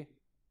 thankfully,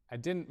 I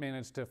didn't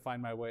manage to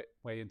find my way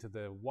into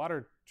the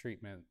water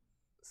treatment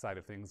side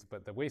of things,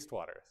 but the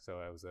wastewater. So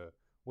I was a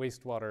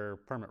wastewater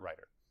permit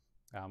writer,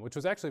 which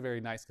was actually very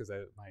nice because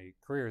my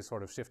career has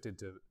sort of shifted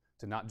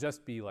to not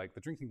just be like the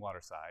drinking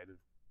water side.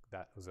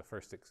 That was the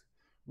first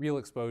real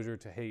exposure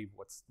to, hey,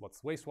 what's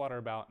wastewater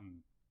about, and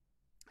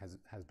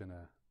has been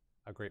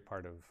a great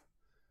part of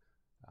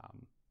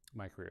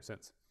my career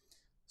since.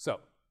 So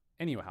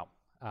anyhow,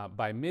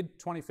 by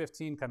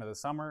mid-2015, kind of the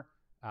summer,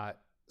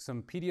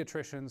 some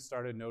pediatricians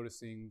started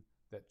noticing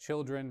that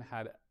children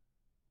had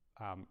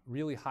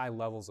really high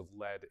levels of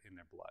lead in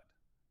their blood.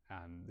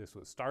 And this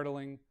was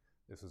startling.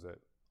 This was an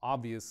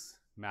obvious,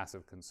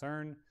 massive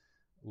concern.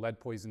 Lead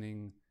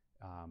poisoning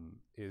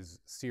is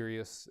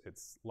serious.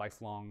 It's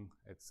lifelong.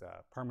 It's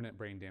permanent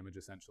brain damage,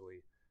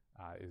 essentially,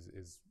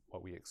 is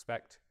what we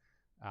expect.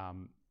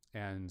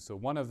 And so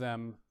one of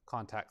them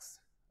contacts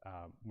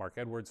Mark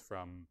Edwards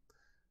from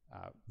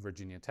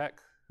Virginia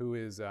Tech, who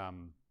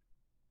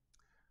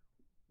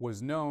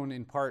was known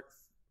in part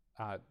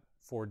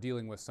for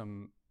dealing with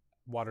some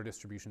water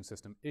distribution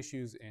system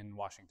issues in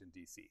Washington,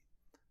 D.C.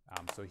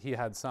 So he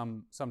had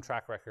some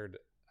track record,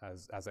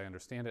 as I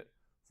understand it,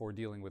 for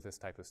dealing with this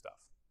type of stuff.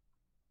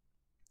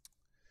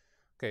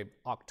 Okay,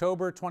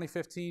 October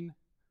 2015,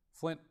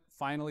 Flint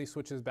finally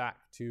switches back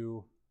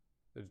to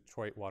the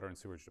Detroit Water and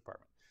Sewerage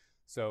Department.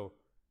 So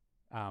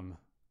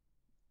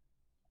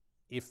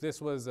if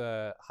this was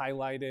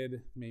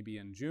highlighted maybe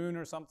in June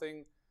or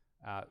something,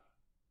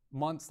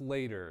 months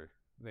later,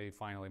 they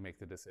finally make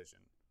the decision,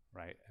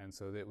 right? And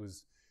so it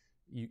was,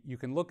 you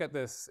can look at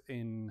this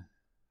in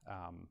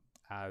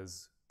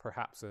as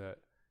perhaps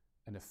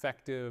an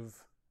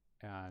effective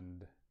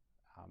and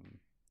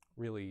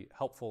really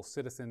helpful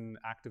citizen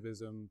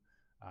activism,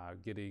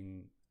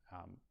 getting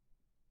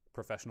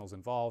professionals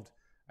involved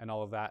and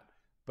all of that,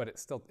 but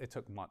it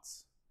took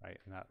months, right?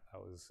 And that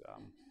was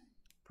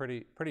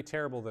pretty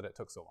terrible that it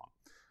took so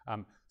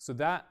long. So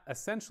that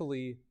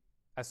essentially,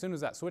 as soon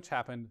as that switch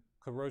happened,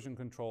 corrosion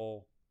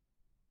control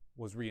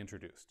was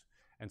reintroduced.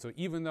 And so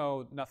even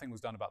though nothing was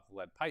done about the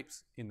lead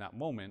pipes in that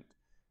moment,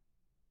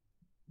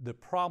 the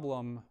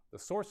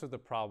source of the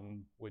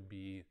problem would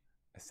be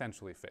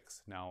essentially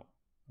fixed. Now,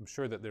 I'm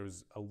sure that there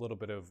was a little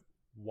bit of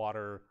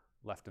water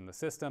left in the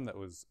system that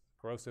was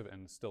corrosive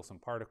and still some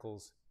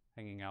particles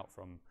hanging out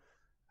from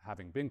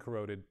having been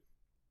corroded.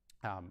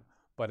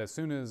 But as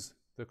soon as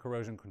the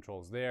corrosion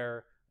control is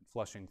there,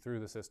 flushing through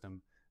the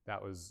system,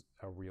 that was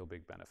a real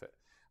big benefit.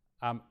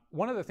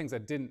 One of the things I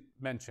didn't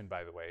mention,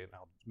 by the way, and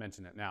I'll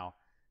mention it now,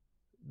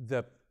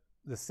 the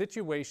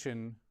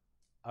situation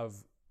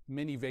of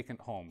many vacant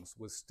homes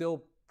was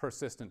still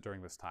persistent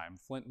during this time.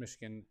 Flint,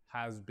 Michigan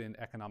has been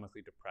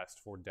economically depressed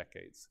for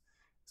decades.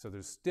 So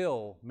there's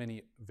still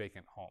many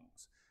vacant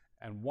homes.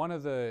 And one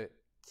of the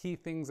key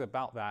things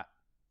about that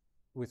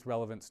with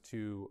relevance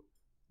to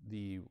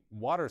the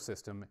water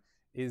system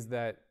is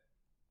that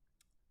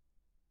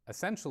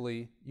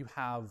essentially you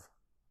have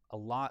a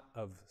lot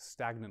of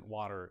stagnant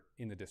water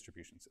in the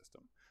distribution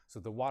system. So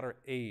the water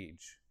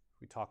age,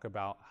 we talk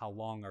about how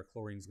long our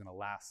chlorine is going to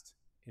last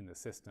in the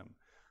system.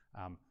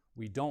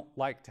 We don't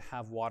like to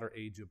have water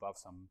age above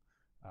some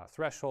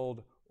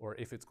threshold, or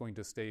if it's going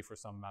to stay for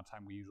some amount of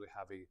time, we usually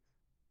have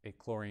a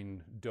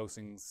chlorine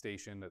dosing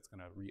station that's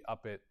going to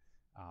re-up it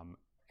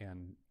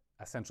and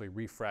essentially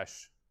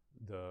refresh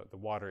the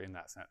water in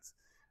that sense.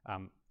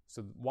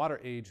 So water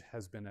age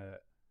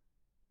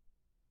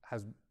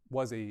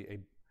was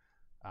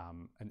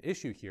an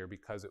issue here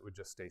because it would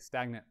just stay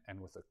stagnant,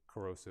 and with the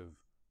corrosive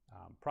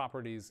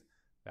properties,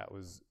 that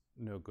was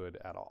no good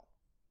at all.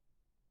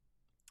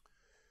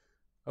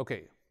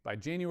 Okay, by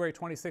January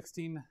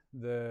 2016,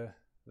 the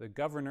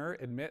governor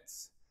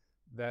admits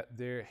that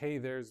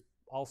there's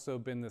also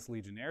been this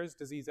Legionnaire's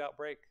disease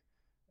outbreak.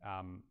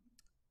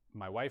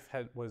 My wife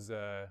was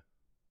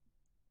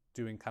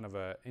doing kind of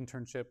an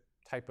internship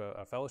type of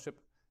a fellowship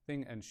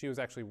thing, and she was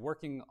actually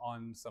working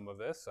on some of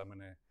this. So I'm going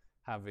to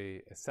have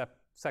a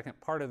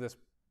second part of this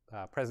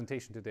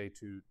presentation today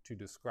to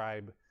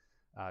describe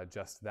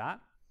just that.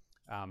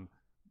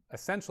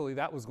 Essentially,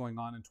 that was going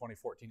on in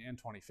 2014 and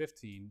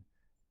 2015,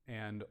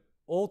 and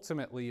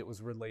ultimately it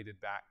was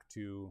related back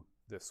to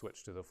the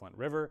switch to the Flint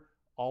River.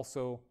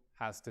 Also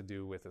has to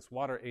do with this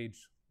water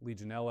age.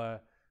 Legionella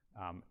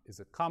is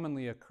a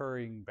commonly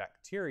occurring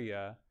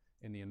bacteria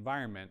in the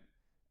environment,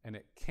 and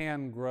it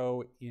can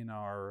grow in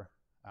our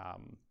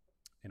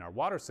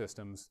water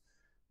systems,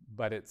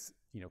 but it's,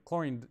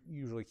 chlorine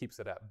usually keeps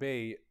it at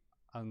bay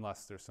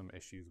unless there's some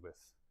issues with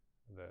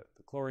the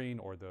chlorine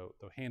or the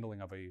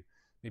handling of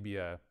maybe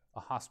a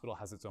hospital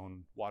has its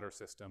own water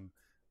system,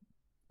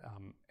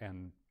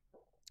 and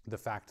the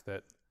fact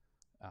that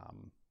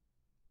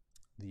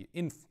the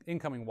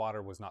incoming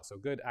water was not so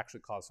good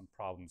actually caused some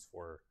problems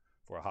for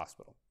a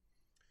hospital.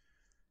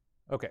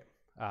 Okay,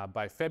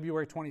 by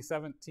February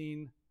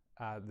 2017,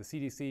 the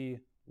CDC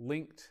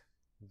linked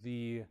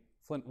the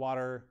Flint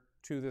water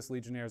to this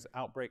Legionnaire's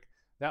outbreak.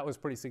 That was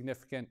pretty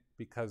significant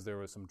because there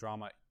was some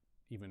drama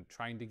even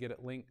trying to get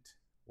it linked.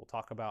 We'll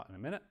talk about in a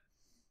minute.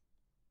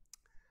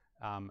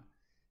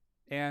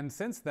 And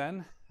since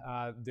then,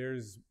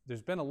 there's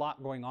been a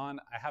lot going on.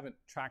 I haven't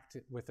tracked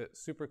it with it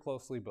super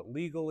closely, but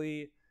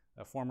legally,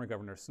 former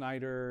Governor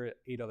Snyder,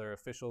 8 other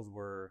officials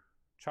were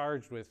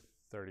charged with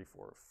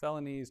 34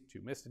 felonies,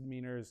 2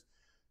 misdemeanors,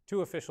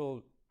 2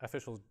 officials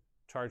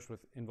charged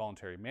with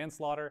involuntary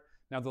manslaughter.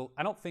 Now,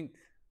 I don't think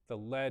the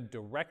lead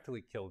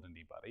directly killed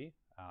anybody,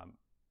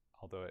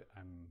 although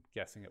I'm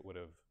guessing it would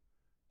have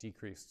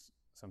decreased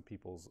some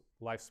people's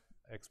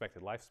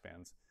expected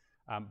lifespans.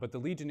 But the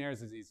Legionnaire's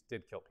disease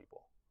did kill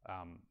people.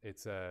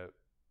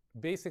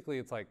 Basically,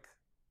 it's like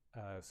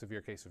a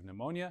severe case of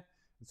pneumonia.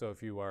 And so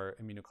if you are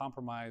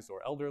immunocompromised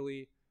or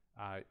elderly,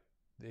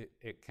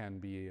 it can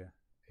be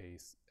a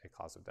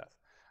cause of death.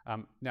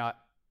 Now,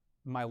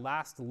 my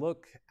last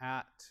look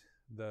at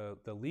the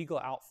legal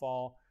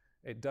outfall,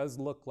 it does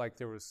look like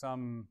there was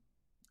something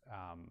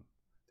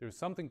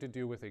to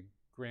do with a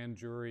grand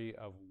jury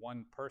of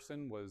one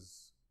person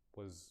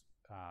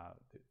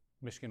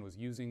Michigan was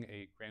using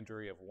a grand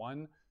jury of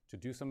 1 to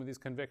do some of these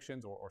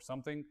convictions or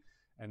something,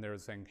 and they're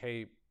saying,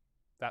 hey,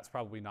 that's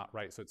probably not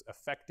right. So it's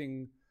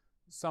affecting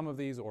some of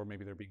these, or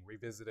maybe they're being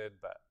revisited,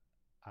 but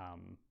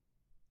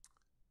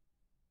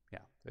yeah,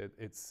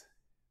 it's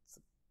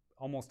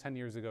almost 10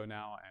 years ago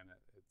now, and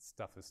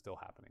stuff is still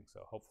happening.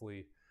 So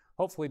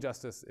hopefully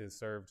justice is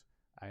served.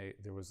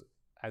 There was,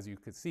 as you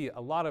could see, a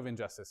lot of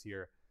injustice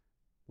here.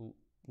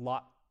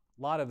 Lot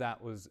of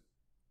that was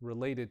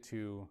related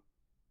to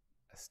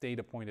a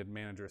state-appointed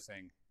manager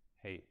saying,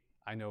 hey,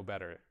 I know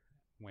better,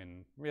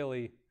 when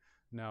really,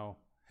 no,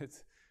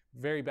 it's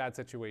a very bad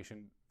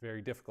situation,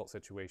 very difficult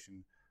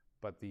situation,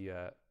 but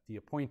the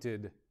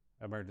appointed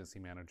emergency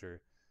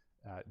manager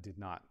did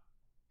not,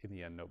 in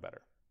the end, know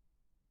better.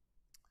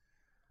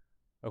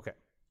 Okay,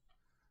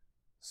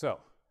 so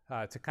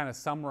to kind of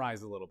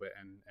summarize a little bit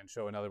and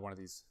show another one of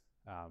these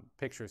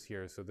pictures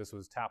here. So this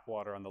was tap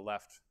water on the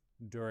left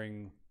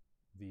during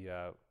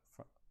the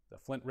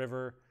Flint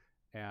River,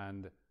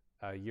 and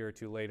a year or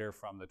 2 later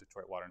from the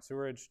Detroit Water and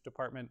Sewerage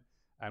Department.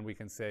 And we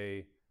can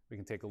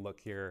take a look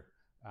here.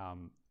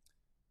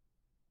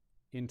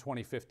 In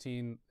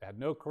 2015, it had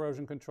no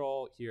corrosion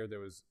control. Here there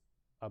was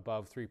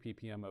above 3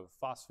 ppm of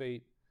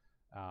phosphate.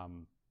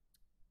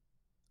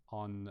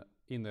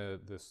 In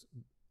this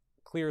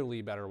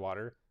clearly better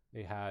water,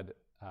 they had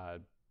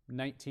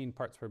 19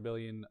 parts per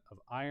billion of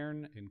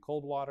iron in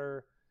cold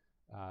water,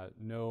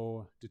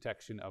 no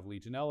detection of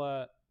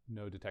Legionella,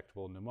 no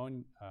detectable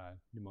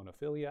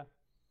pneumophilia.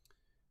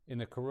 In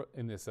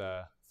this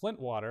Flint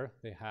water,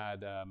 they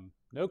had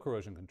no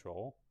corrosion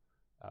control,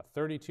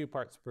 32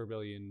 parts per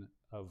billion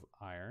of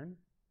iron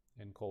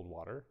in cold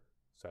water.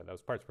 Sorry, that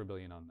was parts per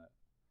billion on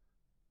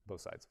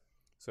both sides.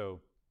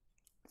 So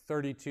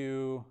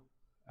 32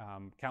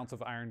 counts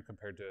of iron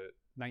compared to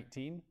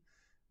 19.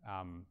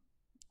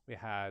 We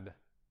had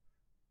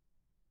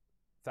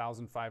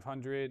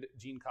 1,500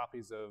 gene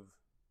copies of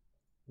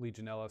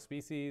Legionella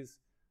species,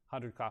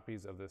 100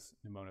 copies of this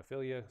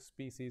pneumophilia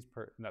species,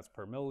 and that's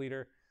per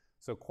milliliter.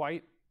 So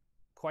quite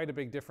a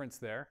big difference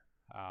there.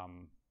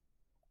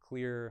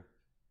 Clear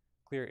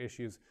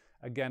issues.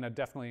 Again, I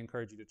definitely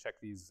encourage you to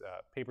check these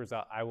papers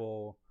out. I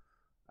will,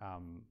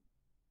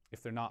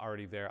 if they're not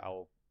already there,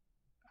 I'll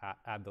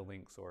add the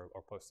links or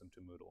post them to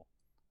Moodle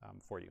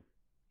for you.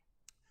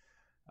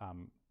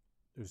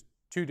 There's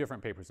 2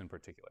 different papers in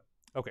particular.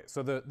 Okay,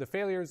 so the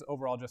failures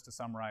overall, just to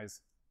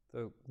summarize,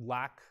 the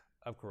lack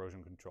of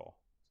corrosion control,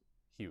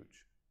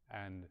 huge,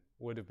 and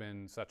would have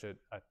been such a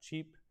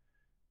cheap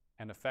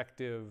and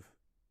effective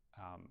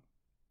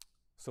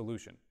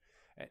solution.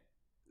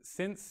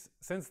 Since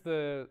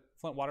the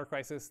Flint water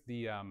crisis,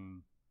 the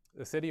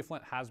city of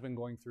Flint has been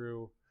going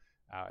through,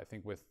 I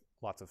think with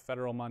lots of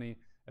federal money,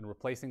 and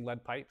replacing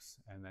lead pipes,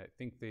 and I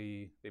think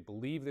they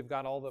believe they've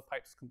got all the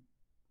pipes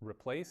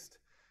replaced,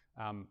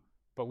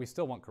 but we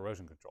still want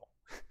corrosion control,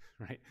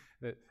 right?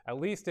 At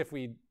least if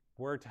we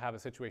were to have a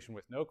situation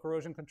with no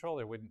corrosion control,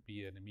 there wouldn't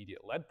be an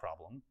immediate lead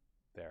problem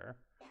there,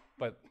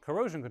 but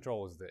corrosion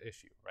control is the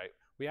issue, right?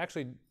 we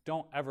actually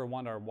don't ever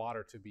want our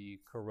water to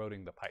be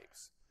corroding the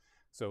pipes.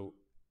 So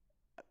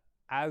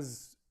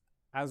as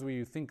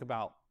we think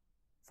about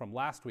from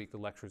last week, the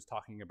lectures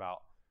talking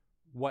about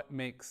what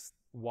makes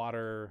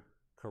water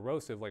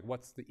corrosive, like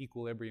what's the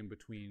equilibrium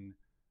between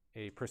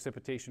a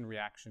precipitation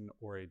reaction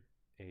or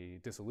a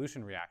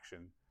dissolution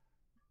reaction,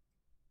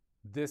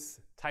 this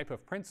type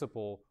of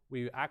principle,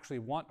 we actually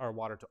want our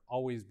water to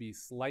always be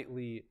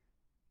slightly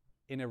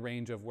in a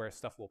range of where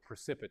stuff will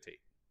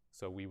precipitate.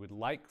 So we would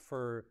like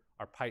for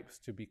our pipes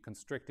to be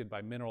constricted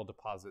by mineral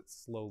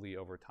deposits slowly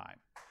over time.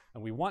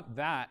 And we want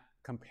that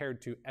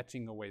compared to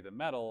etching away the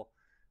metal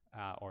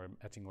or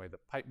etching away the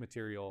pipe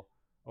material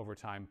over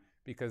time,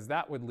 because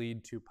that would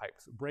lead to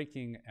pipes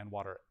breaking and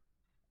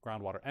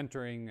groundwater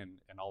entering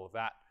and all of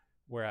that.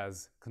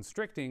 Whereas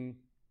constricting,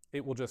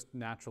 it will just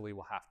naturally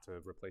will have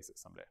to replace it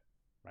someday,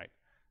 right?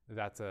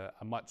 That's a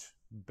much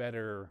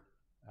better,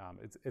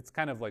 it's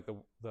kind of like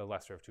the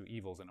lesser of two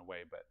evils in a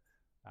way, but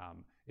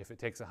if it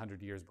takes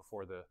 100 years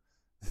before the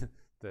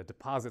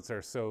deposits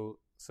are so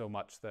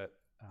much that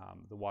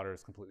the water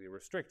is completely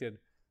restricted,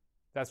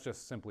 that's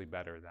just simply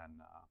better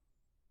than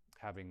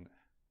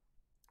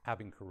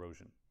having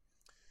corrosion.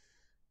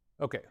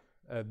 Okay,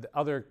 the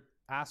other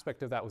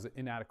aspect of that was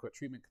inadequate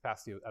treatment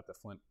capacity at the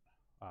Flint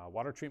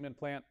water treatment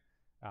plant.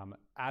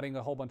 Adding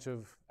a whole bunch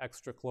of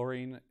extra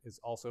chlorine is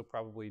also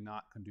probably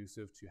not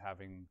conducive to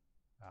having,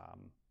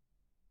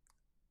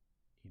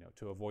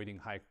 to avoiding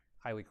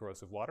highly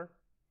corrosive water.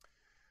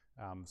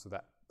 So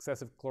that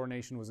excessive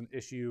chlorination was an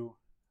issue.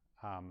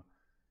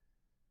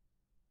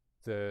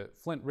 The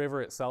Flint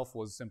River itself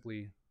was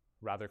simply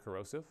rather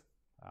corrosive.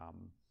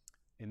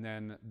 And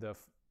then the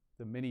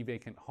many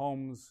vacant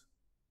homes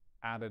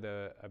added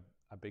a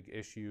big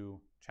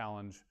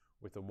challenge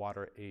with the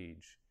water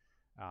age.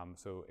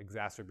 So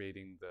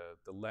exacerbating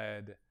the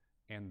lead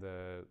and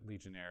the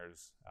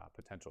Legionnaire's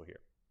potential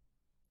here.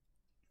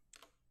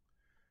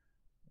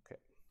 Okay.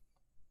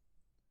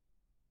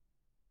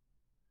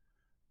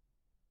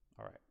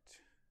 All right.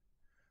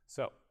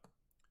 So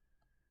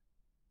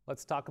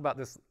let's talk about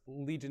this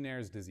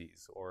Legionnaire's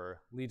disease,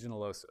 or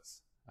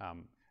legionellosis.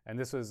 And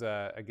this was,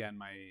 again,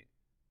 my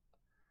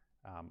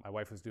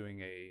wife was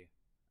doing a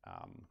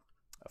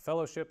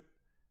fellowship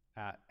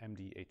at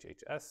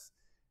MDHHS.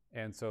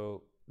 And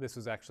so this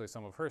was actually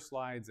some of her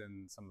slides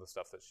and some of the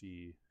stuff that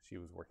she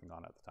was working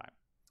on at the time.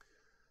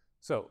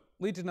 So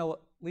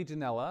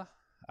Legionella,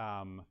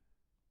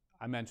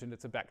 I mentioned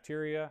it's a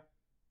bacteria,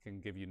 can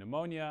give you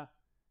pneumonia.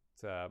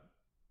 It's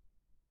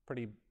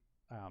pretty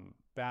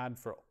bad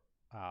for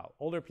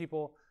older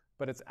people,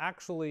 but it's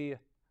actually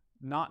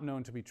not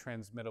known to be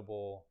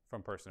transmittable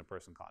from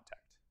person-to-person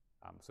contact.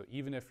 So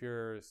even if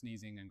you're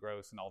sneezing and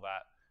gross and all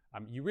that,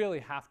 you really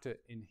have to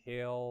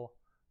inhale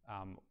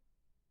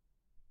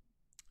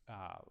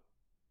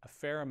a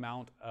fair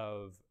amount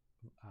of,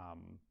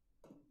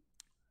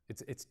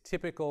 it's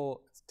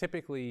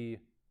typically,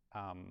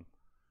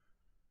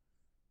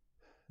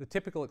 the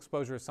typical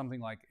exposure is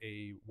something like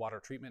a water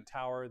treatment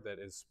tower that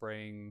is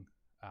spraying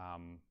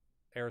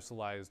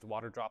aerosolized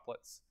water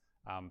droplets.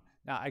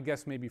 Now, I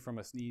guess maybe from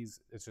a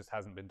sneeze, it just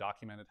hasn't been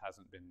documented,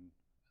 hasn't been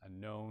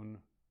known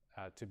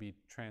to be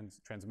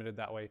transmitted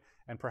that way,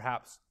 and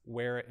perhaps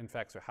where it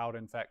infects or how it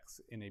infects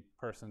in a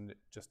person that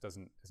just is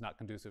not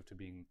conducive to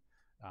being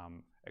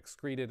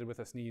excreted with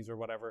a sneeze or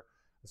whatever.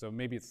 So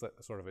maybe it's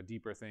sort of a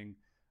deeper thing,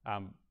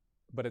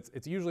 but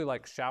it's usually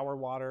like shower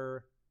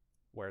water,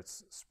 where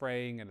it's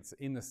spraying and it's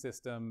in the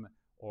system,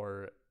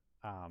 or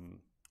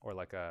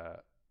like a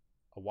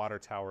water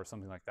tower or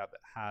something like that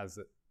that has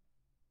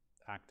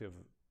active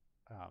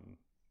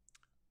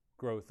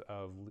growth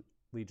of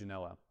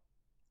Legionella.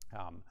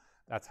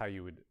 That's how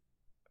you would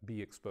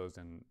be exposed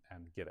and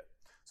get it.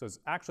 So it's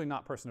actually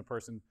not person to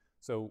person.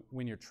 So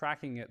when you're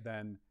tracking it,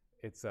 then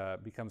it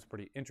becomes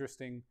pretty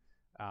interesting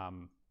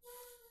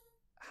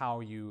how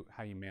you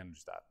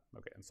manage that.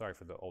 Okay, and sorry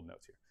for the old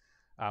notes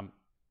here.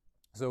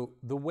 So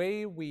the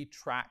way we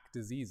track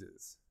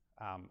diseases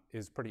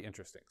is pretty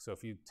interesting. So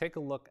if you take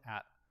a look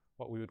at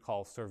what we would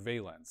call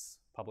surveillance,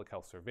 public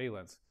health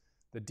surveillance,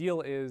 the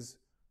deal is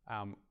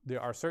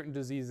there are certain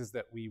diseases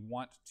that we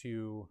want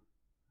to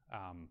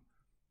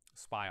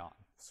spy on,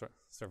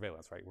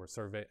 surveillance, right? We're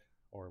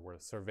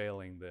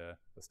surveilling the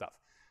stuff.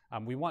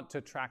 We want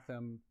to track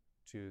them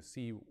to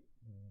see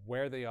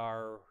where they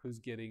are, who's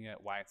getting it,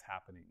 why it's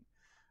happening.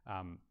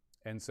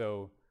 And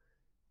so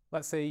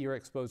let's say you're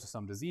exposed to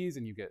some disease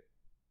and you get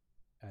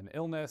an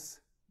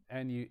illness,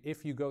 and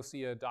if you go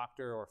see a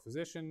doctor or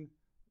physician,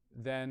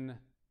 then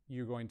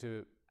you're going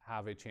to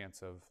have a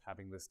chance of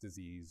having this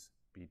disease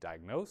be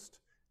diagnosed.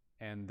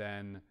 And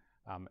then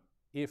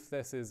if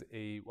this is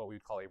what we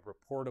would call a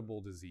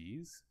reportable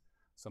disease,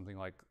 something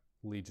like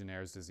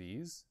Legionnaire's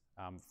disease,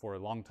 for a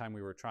long time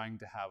we were trying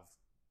to have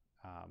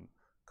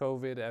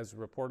COVID as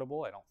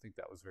reportable. I don't think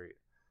that was very,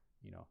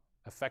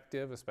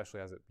 effective, especially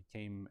as it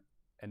became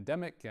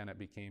endemic and it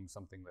became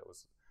something that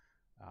was,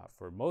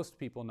 for most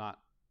people, not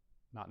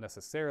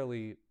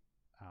necessarily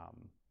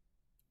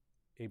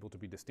able to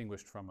be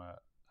distinguished from a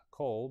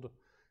cold.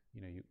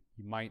 you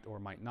might or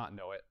might not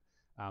know it.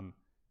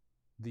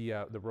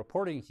 The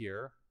reporting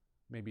here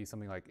may be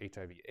something like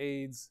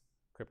HIV/AIDS,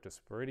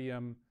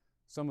 cryptosporidium,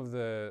 some of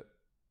the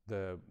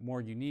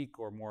more unique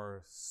or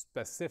more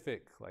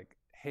specific, like,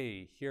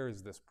 hey,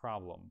 here's this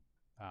problem.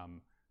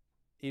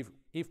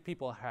 If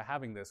people are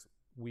having this,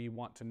 we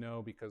want to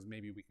know because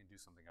maybe we can do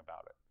something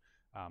about it.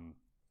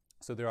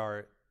 So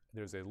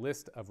there's a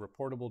list of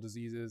reportable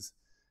diseases.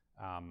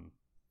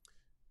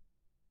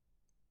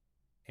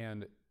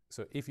 And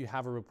so if you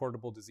have a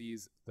reportable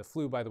disease, the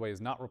flu, by the way,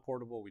 is not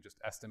reportable. We just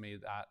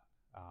estimated that.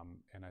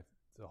 And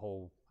the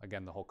whole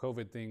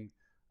COVID thing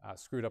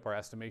screwed up our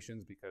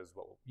estimations because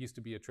what used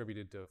to be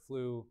attributed to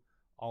flu,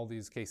 all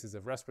these cases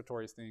of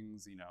respiratory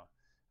things,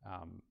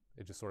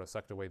 it just sort of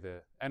sucked away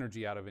the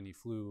energy out of any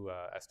flu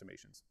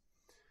estimations.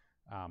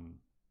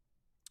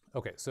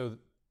 Okay, so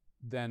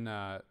then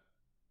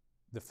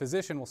the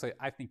physician will say,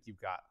 I think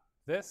you've got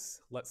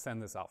this. Let's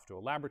send this off to a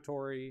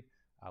laboratory.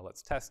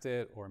 Let's test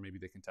it, or maybe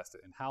they can test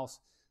it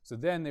in-house. So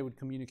then they would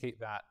communicate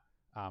that.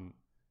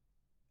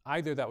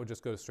 Either that would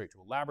just go straight to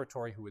a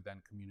laboratory who would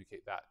then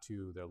communicate that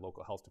to their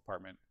local health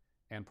department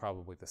and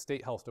probably the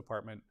state health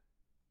department,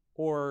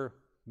 or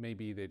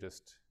maybe they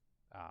just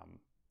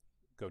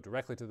go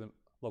directly to the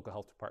local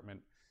health department.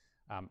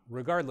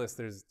 Regardless,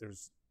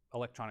 there's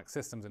electronic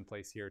systems in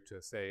place here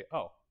to say,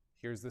 oh,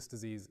 here's this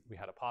disease. We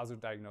had a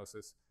positive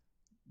diagnosis.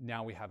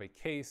 Now we have a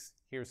case.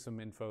 Here's some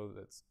info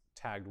that's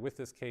tagged with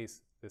this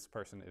case. This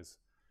person is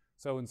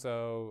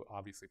so-and-so,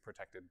 obviously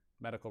protected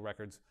medical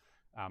records.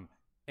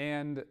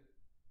 And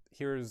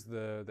here's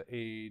the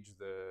age,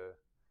 the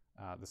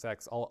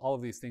sex, all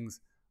of these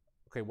things.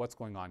 Okay, what's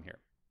going on here?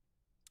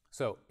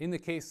 So in the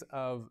case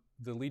of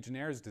the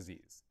Legionnaire's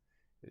disease,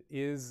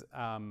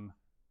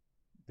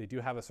 they do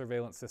have a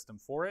surveillance system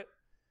for it.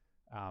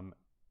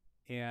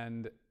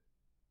 And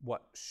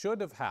what should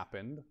have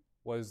happened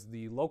was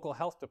the local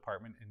health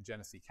department in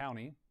Genesee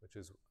County, which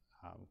is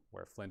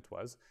where Flint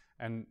was.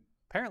 And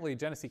apparently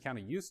Genesee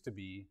County used to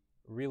be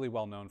really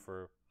well known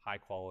for high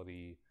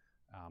quality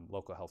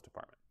local health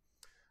department.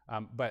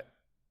 But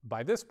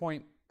by this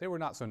point, they were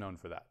not so known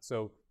for that.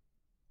 So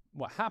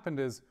what happened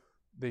is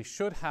they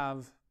should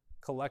have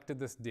collected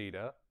this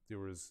data. There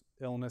was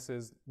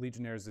illnesses,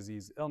 Legionnaire's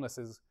disease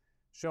illnesses,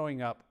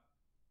 showing up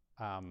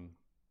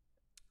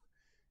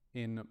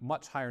in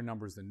much higher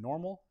numbers than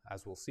normal,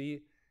 as we'll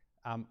see.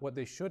 What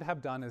they should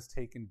have done is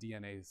taken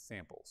DNA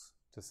samples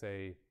to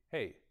say,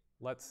 hey,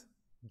 let's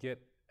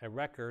get a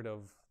record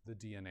of the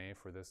DNA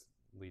for this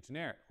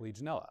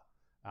Legionella,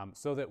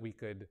 so that we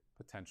could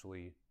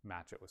potentially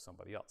match it with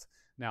somebody else.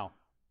 Now,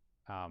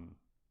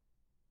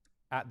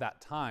 at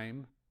that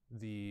time,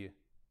 the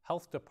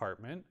health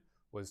department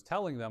was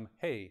telling them,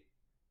 hey,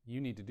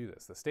 you need to do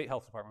this. The state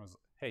health department was,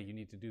 hey, you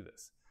need to do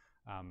this.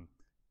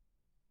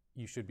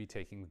 You should be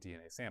taking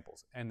DNA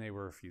samples. And they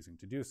were refusing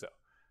to do so.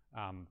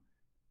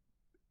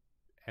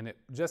 And it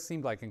just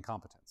seemed like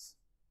incompetence,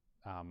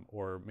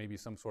 or maybe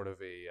some sort of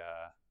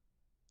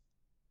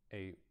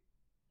a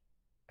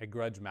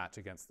grudge match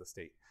against the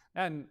state.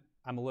 And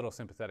I'm a little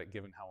sympathetic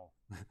given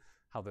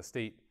how the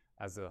state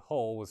as a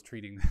whole was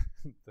treating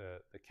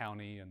the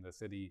county and the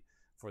city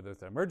for the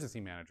emergency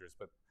managers,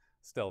 but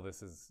still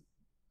this is,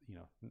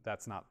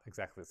 that's not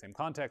exactly the same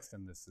context,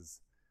 and this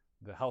is,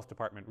 the health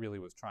department really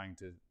was trying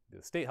to,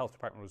 the state health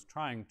department was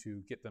trying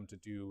to get them to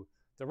do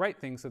the right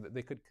thing so that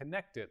they could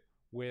connect it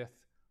with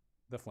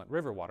the Flint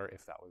River water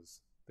if that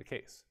was the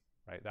case,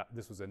 right?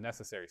 This was a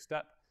necessary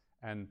step,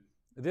 and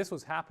this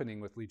was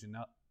happening with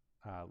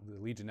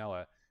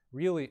Legionella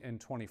really in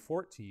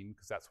 2014,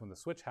 because that's when the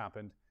switch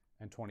happened,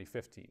 and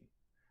 2015,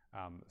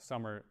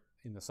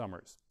 in the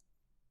summers.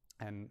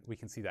 And we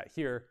can see that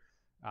here.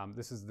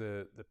 This is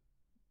the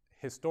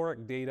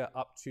historic data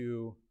up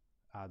to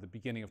the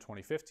beginning of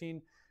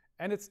 2015.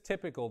 And it's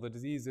typical. The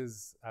disease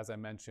is, as I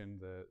mentioned,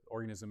 the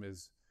organism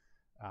is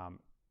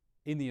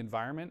in the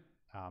environment.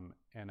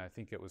 And I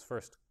think it was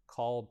first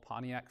called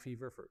Pontiac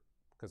fever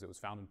because it was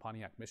found in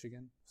Pontiac,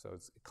 Michigan. So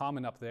it's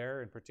common up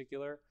there in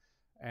particular.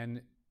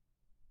 And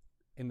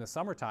in the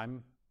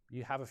summertime,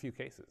 you have a few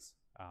cases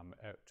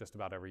just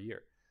about every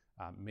year,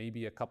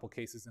 maybe a couple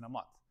cases in a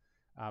month.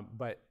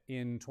 But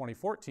in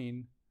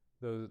 2014,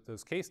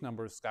 those case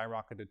numbers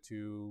skyrocketed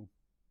to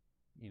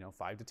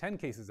 5 to 10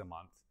 cases a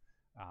month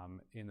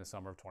in the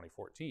summer of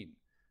 2014,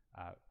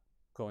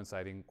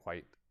 coinciding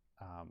quite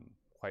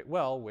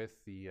well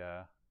with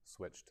the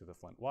switch to the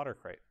Flint water,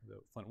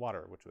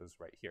 which was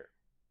right here.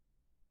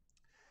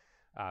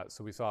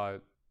 So we saw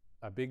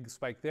a big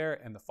spike there,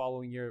 and the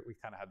following year we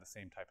kind of had the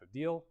same type of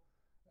deal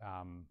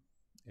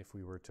if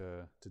we were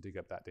to dig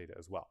up that data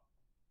as well.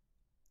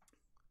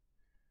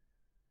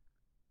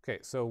 Okay,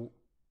 so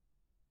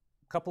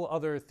a couple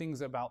other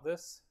things about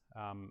this.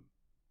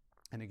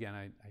 And again,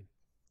 I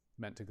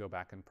meant to go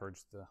back and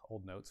purge the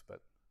old notes, but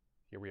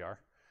here we are.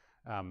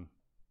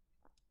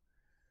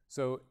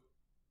 So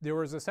there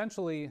was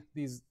essentially,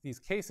 these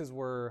cases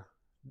were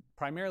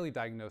primarily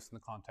diagnosed in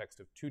the context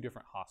of two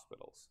different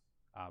hospitals.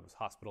 It was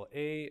Hospital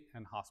A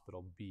and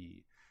Hospital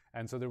B.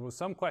 And so there was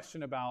some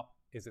question about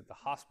Is it the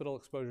hospital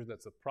exposure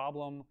that's a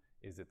problem?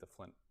 Is it the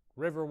Flint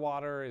River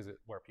water? Is it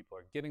where people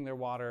are getting their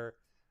water?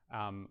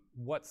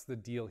 What's the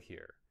deal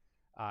here?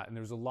 And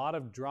there's a lot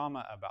of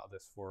drama about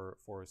this for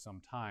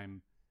some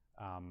time.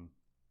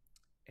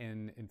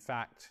 And in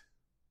fact,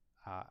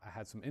 I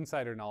had some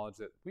insider knowledge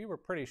that we were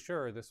pretty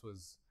sure this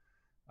was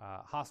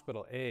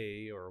Hospital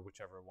A, or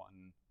whichever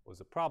one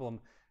was a problem,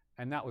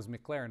 and that was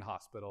McLaren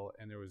Hospital,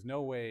 and there was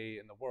no way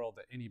in the world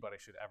that anybody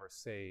should ever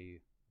say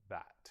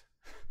that,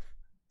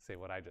 say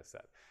what I just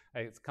said.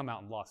 It's come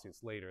out in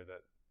lawsuits later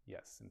that,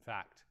 yes, in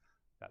fact,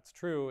 that's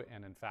true,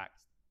 and in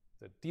fact,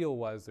 the deal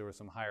was there were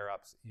some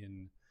higher-ups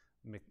in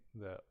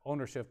the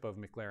ownership of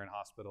McLaren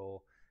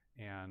Hospital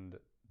and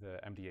the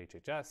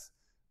MDHHS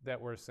that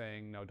were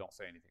saying, no, don't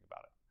say anything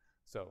about it.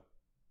 So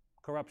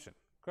corruption.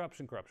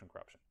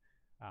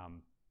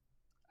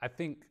 I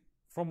think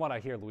from what I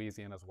hear,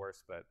 Louisiana's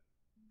worse, but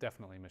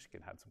definitely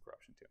Michigan had some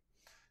corruption too.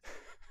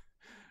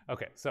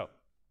 Okay, so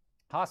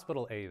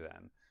Hospital A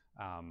then.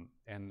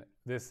 And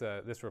this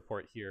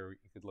report here,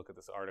 you could look at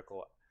this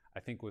article, I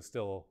think was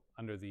still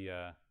under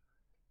the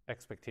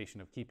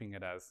expectation of keeping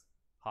it as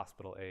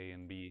Hospital A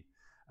and B.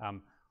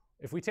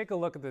 If we take a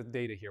look at the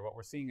data here, what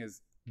we're seeing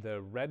is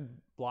the red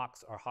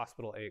blocks are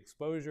Hospital A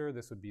exposure.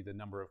 This would be the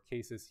number of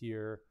cases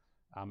here.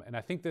 And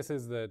I think this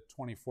is the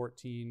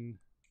 2014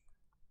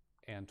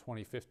 and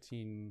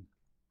 2015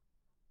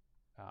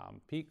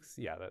 peaks.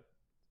 Yeah,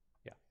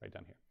 right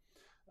down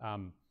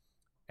here.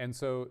 And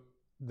so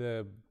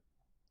the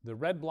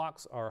red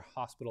blocks are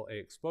Hospital A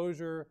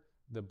exposure.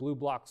 The blue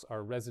blocks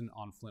are resident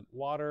on Flint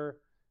water.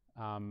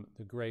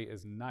 The gray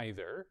is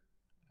neither.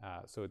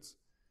 So it's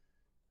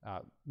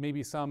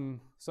maybe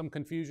some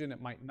confusion. It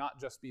might not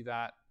just be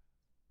that.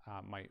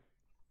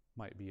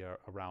 Might be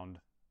around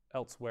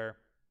elsewhere.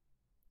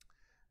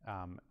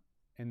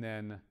 And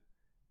then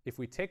if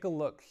we take a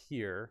look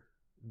here,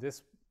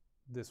 this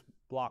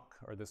block,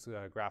 or this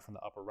graph on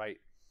the upper right,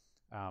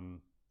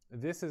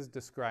 this is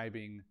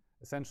describing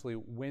essentially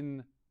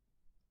when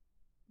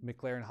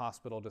McLaren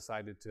Hospital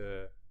decided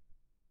to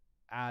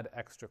add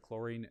extra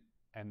chlorine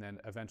and then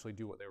eventually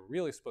do what they were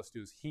really supposed to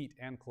do, is heat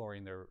and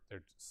chlorine their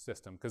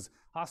system. Because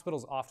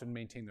hospitals often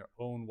maintain their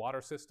own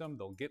water system.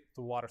 They'll get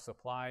the water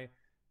supply,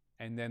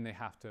 and then they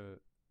have to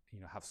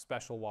have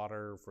special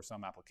water for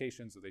some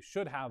applications. So they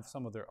should have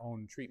some of their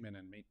own treatment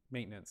and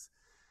maintenance.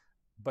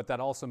 But that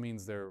also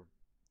means they're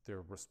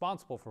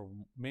responsible for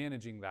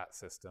managing that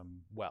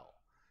system well.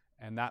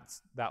 And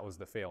that was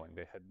the failing.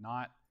 They had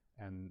not,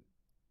 and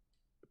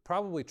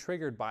probably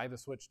triggered by the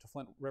switch to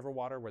Flint River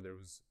water, where there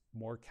was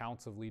more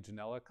counts of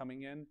Legionella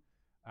coming in.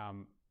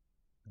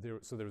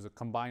 So there was a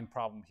combined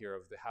problem here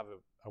of they have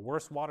a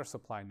worse water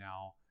supply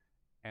now,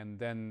 and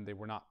then they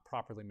were not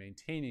properly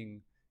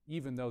maintaining,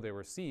 even though they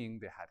were seeing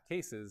they had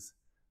cases,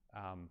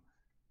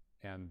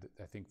 and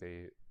I think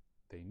they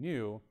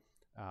knew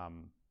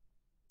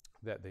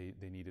that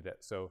they needed it.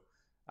 So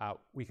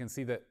we can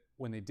see that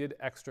when they did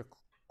extra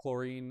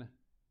chlorine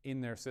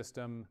in their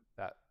system,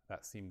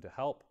 that seemed to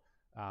help.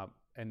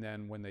 And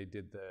then when they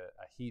did the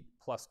heat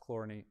plus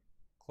chlorine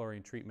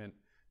treatment,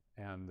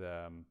 and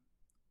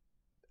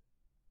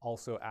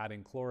also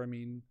adding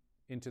chloramine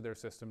into their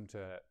system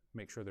to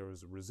make sure there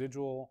was a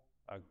residual,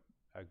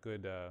 a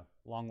good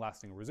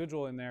long-lasting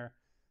residual in there,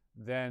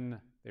 then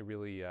they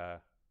really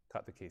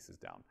cut the cases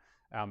down.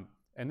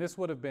 And this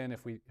would have been,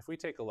 if we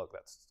take a look,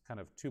 that's kind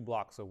of 2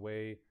 blocks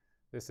away.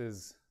 This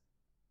is,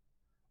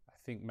 I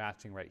think,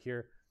 matching right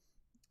here.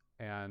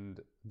 And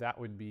that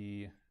would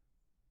be,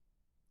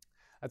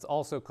 that's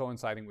also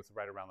coinciding with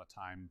right around the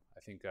time,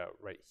 I think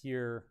right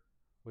here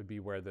would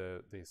be where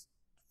the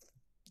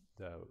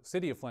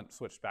city of Flint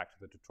switched back to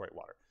the Detroit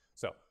water.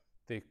 So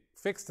they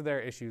fixed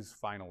their issues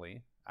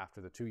finally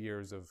after the 2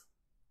 years of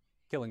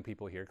killing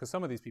people here, because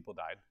some of these people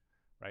died,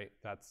 right?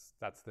 That's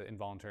the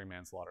involuntary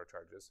manslaughter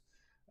charges.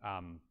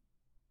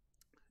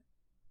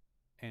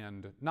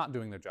 And not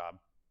doing their job,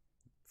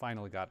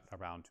 finally got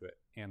around to it,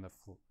 and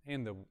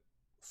the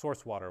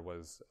source water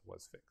was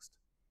fixed.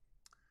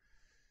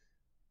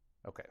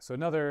 Okay, so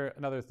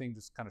another thing,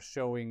 just kind of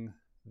showing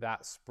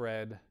that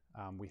spread.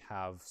 We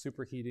have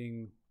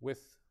superheating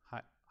with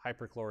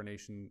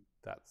hyperchlorination.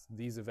 That's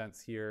these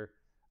events here,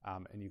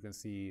 and you can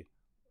see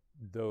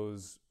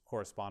those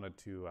corresponded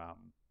to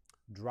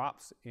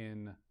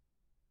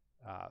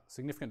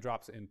significant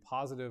drops in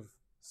positive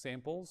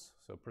samples,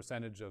 so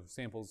percentage of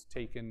samples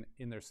taken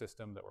in their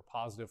system that were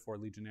positive for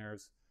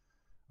Legionnaires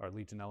or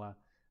Legionella,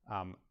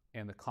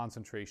 and the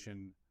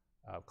concentration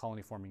of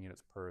colony-forming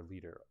units per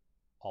liter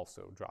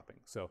also dropping.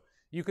 So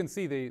you can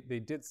see they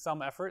did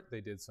some effort.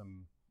 They did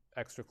some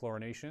extra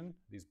chlorination,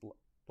 these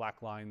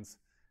black lines.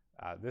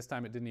 This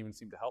time it didn't even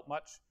seem to help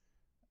much.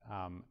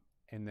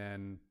 And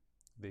then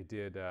they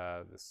did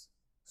this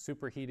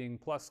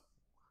superheating plus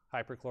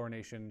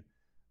hyperchlorination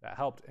that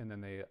helped, and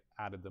then they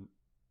added the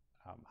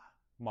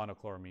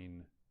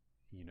monochloramine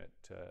unit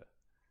to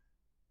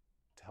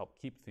help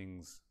keep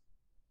things,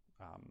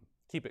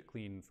 keep it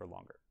clean for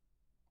longer.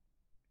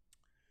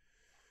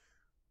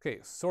 Okay,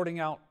 sorting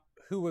out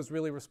who was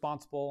really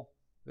responsible.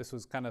 this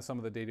was kind of some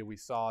of the data we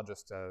saw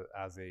just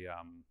as a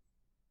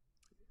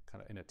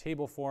kind of in a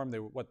table form.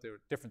 What the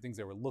different things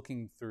they were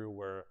looking through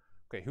were,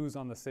 okay, who's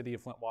on the city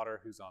of Flint water,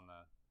 who's on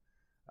the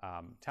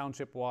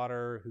township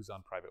water, who's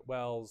on private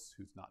wells,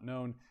 who's not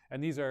known.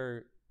 And these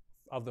are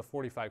of the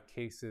 45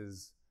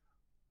 cases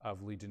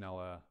of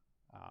legionellosis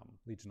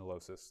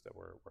that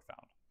were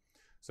found.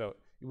 So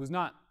it was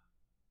not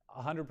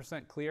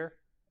 100% clear.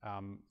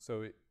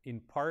 So in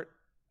part,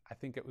 I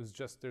think it was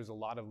just there's a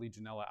lot of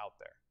Legionella out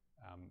there,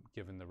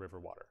 given the river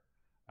water.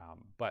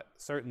 But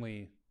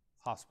certainly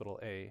Hospital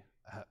A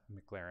at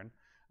McLaren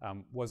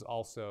was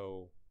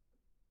also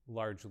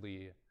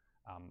largely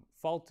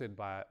faulted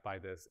by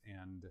this,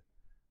 and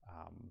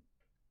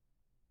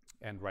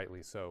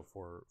rightly so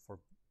for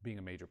being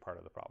a major part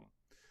of the problem.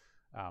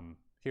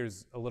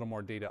 Here's a little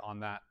more data on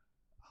that.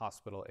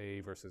 Hospital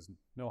A versus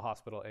no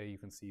Hospital A. You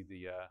can see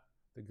the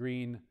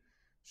green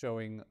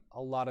showing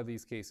a lot of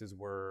these cases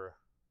were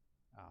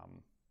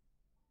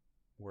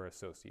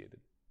associated.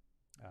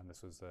 And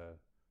this was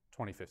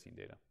 2015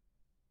 data.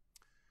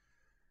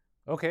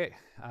 Okay,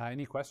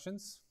 any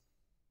questions?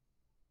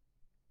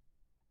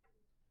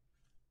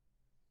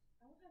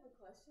 I don't have a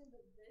question,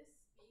 but this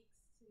speaks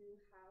to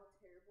how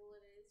terrible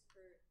it is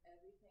for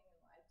everything in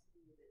life to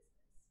be a business.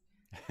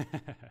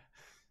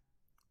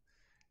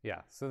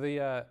 Yeah, so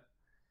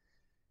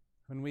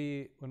when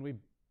we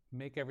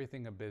make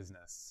everything a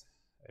business,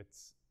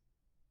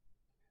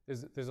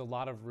 there's a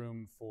lot of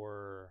room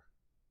for,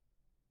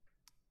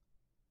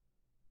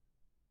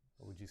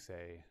 what would you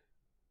say,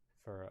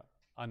 for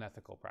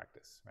unethical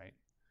practice, right?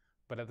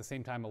 But at the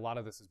same time, a lot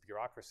of this is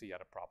bureaucracy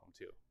at a problem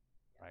too,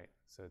 right?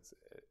 So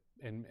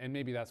and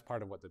maybe that's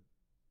part of what the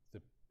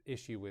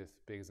issue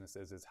with business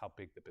is how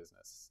big the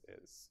business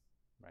is,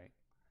 right?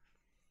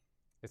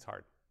 It's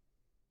hard.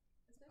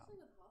 Especially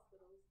with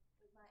hospitals.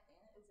 Like my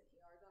aunt is an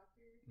ER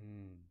doctor,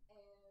 Mm.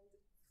 and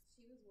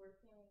she was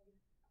working, I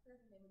forgot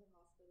the name of the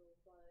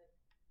hospital, but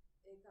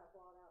it got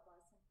bought out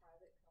by some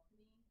private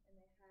company, and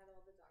they had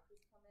all the doctors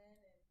come in,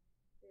 and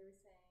they were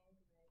saying, like,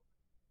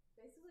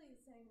 basically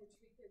saying they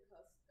treat their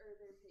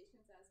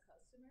patients as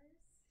customers,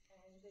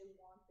 and they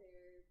want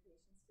their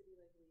patients to be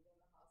like leaving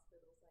the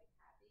hospitals like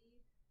happy.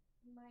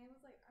 And my aunt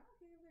was like, I don't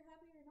care if they're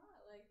happy or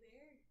not. Like they're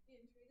getting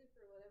treated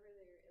for whatever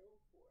they're ill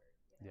for.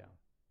 You know? Yeah.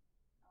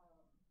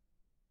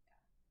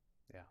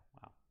 Yeah.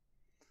 Wow.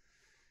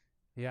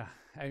 Yeah.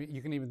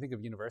 You can even think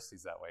of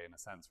universities that way in a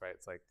sense, right?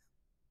 It's like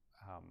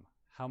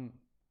how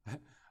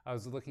I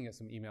was looking at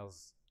some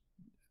emails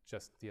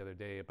just the other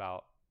day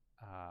about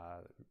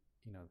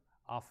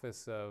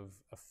Office of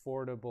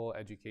Affordable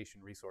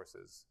Education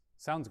Resources.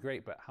 Sounds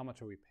great, but how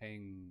much are we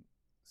paying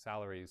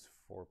salaries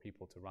for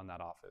people to run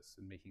that office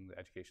and making the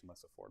education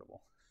less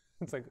affordable?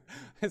 It's like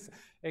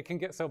it can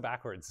get so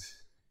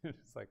backwards.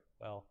 It's like,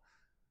 well,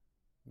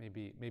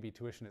 maybe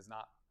tuition is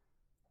not,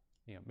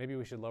 maybe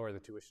we should lower the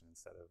tuition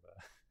instead of,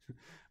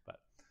 but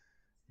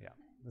yeah,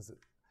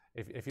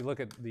 if you look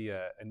at the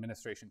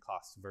administration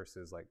costs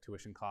versus like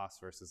tuition costs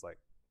versus like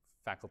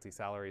faculty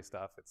salary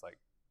stuff, it's like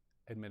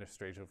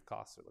administrative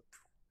costs are like,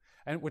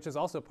 and which is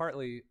also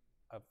partly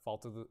a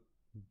fault of the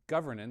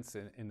governance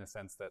in the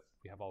sense that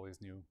we have all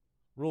these new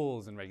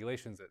rules and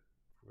regulations that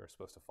we're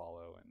supposed to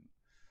follow, and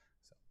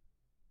so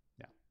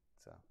yeah,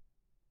 so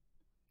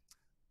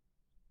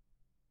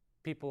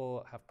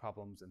people have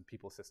problems and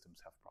people systems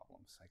have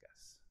problems, I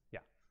guess. Yeah.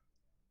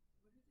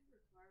 What are the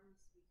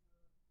requirements to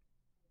become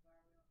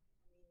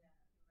emergency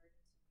manager?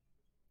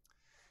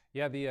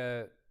 Yeah,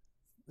 the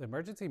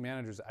emergency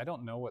managers, I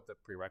don't know what the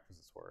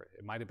prerequisites were.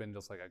 It might have been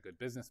just like a good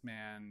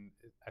businessman.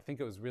 I think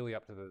it was really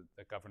up to the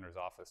governor's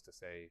office to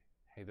say,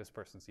 hey, this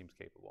person seems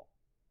capable.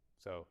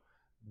 So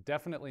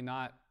definitely did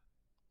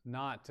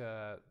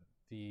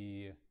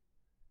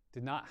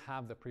not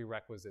have the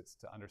prerequisites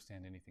to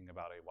understand anything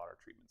about a water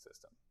treatment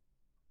system,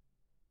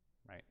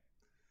 right?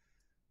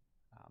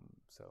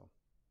 So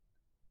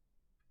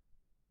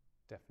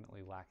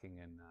definitely lacking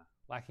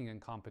in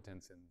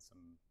competence in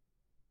some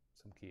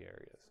key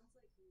areas. Sounds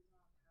like he was on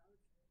power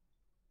trip.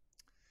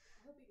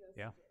 I hope he goes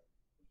Yeah. to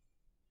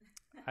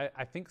jail.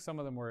 I think some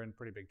of them were in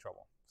pretty big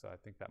trouble. So I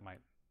think some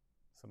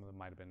of them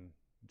might have been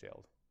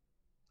jailed.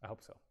 I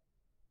hope so.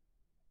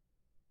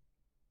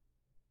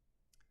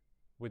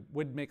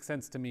 Would make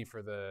sense to me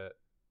for the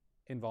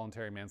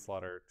involuntary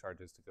manslaughter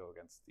charges to go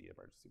against the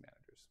emergency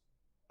managers,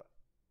 but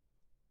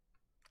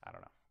I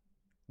don't know.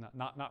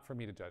 Not for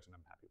me to judge, and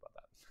I'm happy about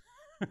that.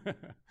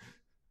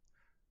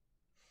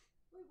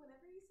 Wait,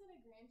 whenever you said a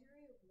grand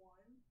jury of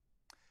one,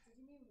 did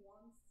you mean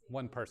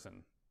one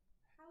person?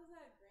 How is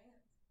that grand?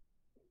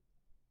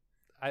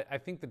 I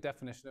think the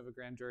definition of a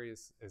grand jury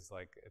is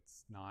like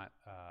it's not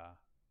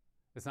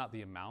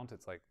the amount.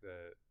 It's like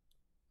I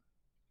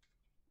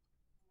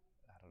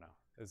don't know.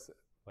 It's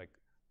like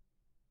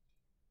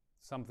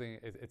something.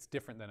 It's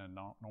different than a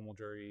normal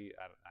jury.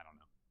 I don't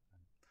know.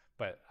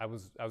 But I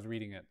was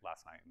reading it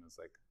last night and it's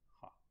like,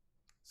 huh.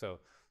 So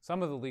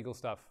some of the legal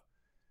stuff,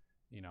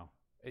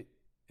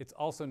 it's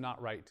also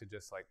not right to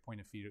just like point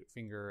a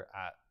finger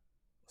at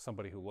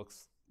somebody who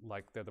looks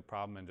like they're the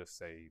problem and just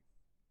say,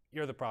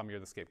 you're the problem, you're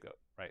the scapegoat,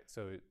 right?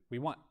 So we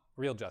want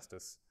real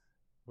justice,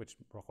 which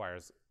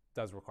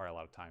does require a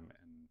lot of time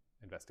and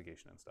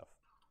investigation and stuff.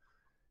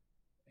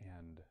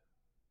 And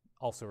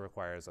also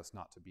requires us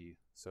not to be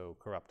so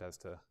corrupt as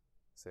to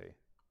say,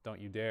 don't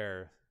you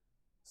dare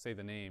say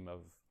the name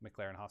of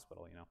McLaren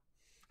Hospital, you know?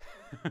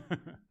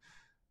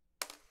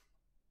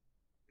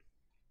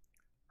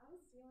 I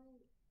was dealing,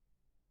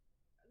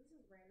 this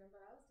is random, but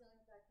I was dealing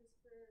with that because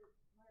for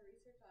my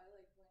research, I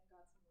like went and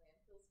got some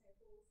landfill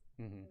samples.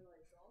 Mm-hmm. They're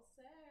like, don't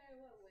say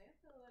what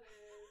landfill it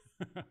is.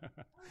 I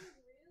was like,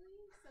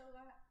 really? So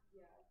I had to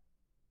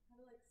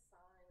like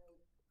sign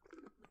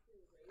a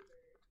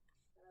waiver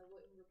that I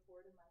wouldn't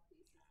report in my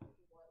thesis like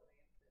what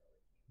landfill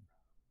it came from.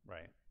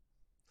 Right.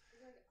 It's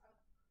like,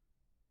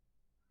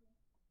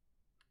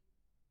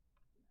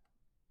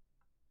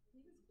 he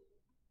was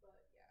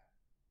cool, but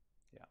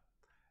yeah.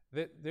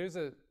 There's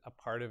a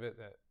part of it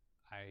that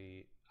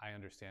I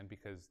understand,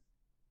 because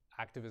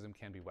activism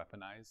can be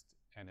weaponized,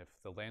 and if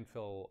the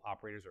landfill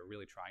operators are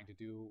really trying to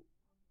do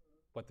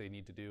what they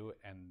need to do,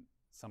 and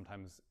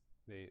sometimes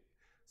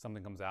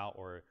something comes out,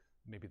 or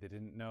maybe they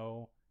didn't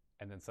know,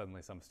 and then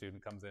suddenly some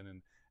student comes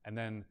in, and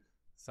then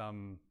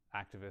some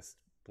activist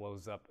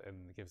blows up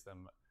and gives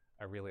them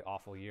a really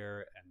awful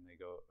year, and they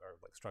are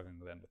like struggling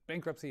then with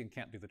bankruptcy and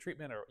can't do the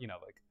treatment, or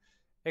like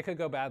it could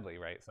go badly,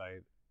 right? So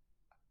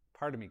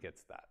part of me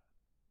gets that,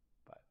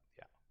 but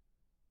yeah.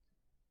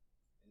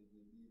 And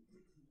maybe a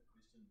question,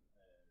 thank you, it was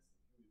very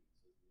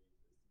interesting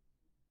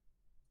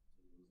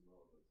to know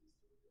more about the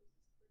story of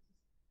this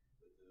crisis.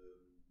 But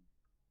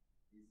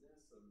is there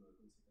some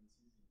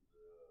consequences in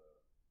the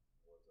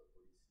water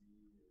policy for all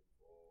the US?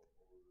 Or,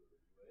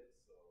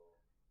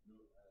 I'm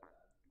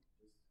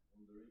just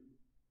wondering,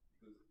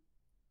 because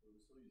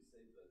also you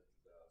said that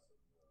there are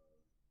some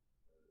trials or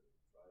pursuits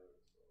to the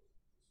governors,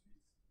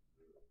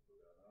 so the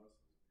people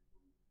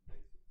who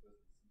make the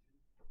first decision.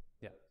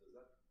 Yeah. After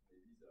that,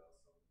 maybe there are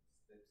some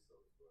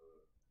steps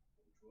of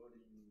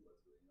controlling what's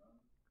going on,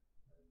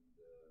 and is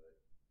there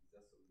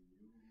some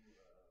new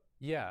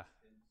Yeah.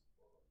 schemes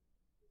for those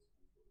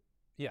control?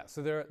 Yeah.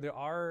 So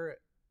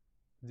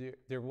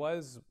there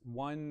was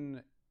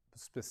one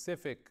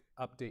specific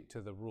update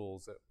to the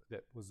rules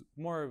that was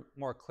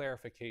more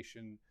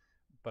clarification,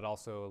 but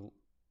also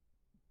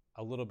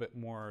a little bit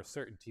more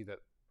certainty that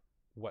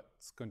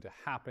what's going to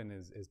happen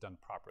is done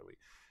properly.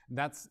 And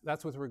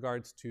that's with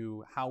regards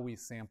to how we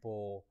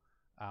sample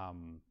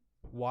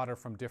water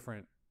from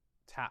different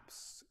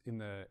taps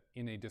in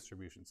a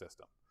distribution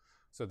system.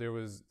 So there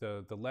was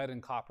the lead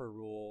and copper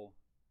rule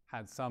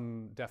had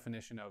some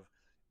definition of,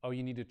 oh,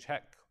 you need to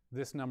check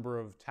this number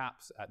of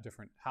taps at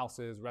different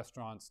houses,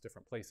 restaurants,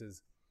 different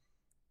places.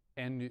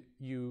 And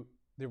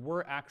there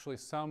were actually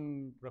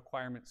some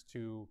requirements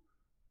to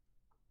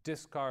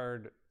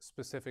discard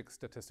specific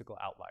statistical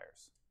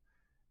outliers.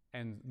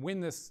 And when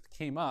this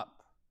came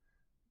up,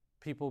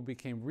 people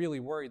became really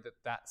worried that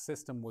that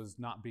system was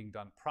not being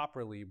done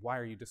properly. Why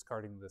are you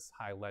discarding this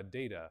high lead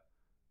data?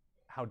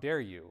 How dare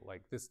you?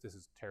 Like, this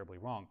is terribly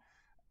wrong.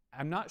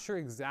 I'm not sure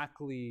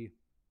exactly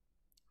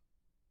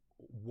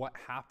what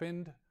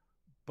happened,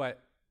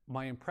 but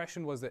my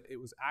impression was that it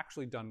was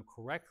actually done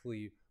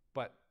correctly,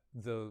 but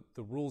the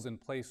rules in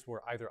place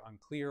were either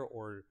unclear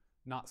or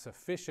not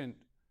sufficient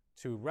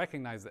to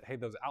recognize that, hey,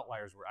 those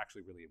outliers were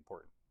actually really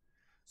important.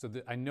 So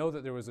I know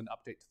that there was an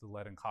update to the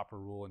lead and copper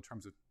rule in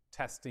terms of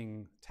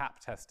testing,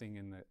 tap testing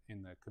in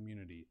the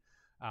community.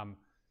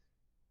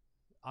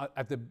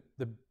 At the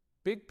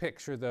big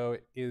picture, though,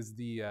 is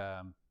the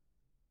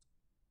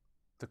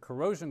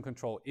corrosion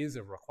control is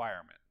a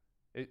requirement.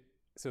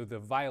 So the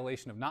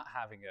violation of not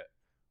having it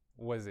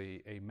was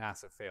a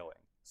massive failing.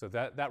 So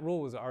that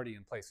rule was already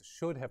in place. It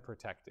should have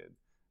protected,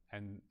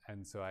 and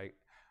so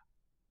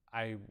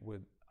I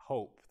would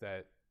hope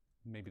that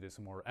maybe there's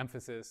some more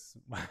emphasis.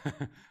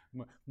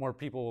 More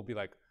people will be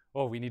like,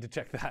 oh, we need to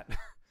check that. And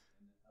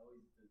how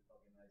is it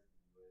organized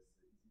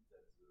in the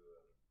US?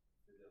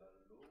 Is it at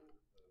the federal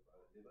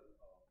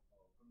law level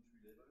or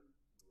country level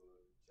to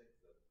check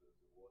that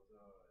the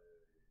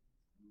water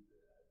is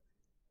good?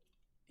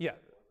 Yeah,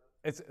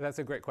 that's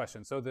a great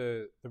question. So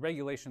the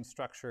regulation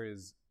structure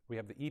is, we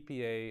have the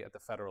EPA at the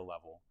federal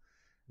level.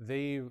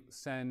 They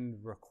send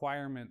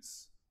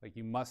requirements, like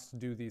you must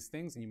do these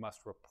things and you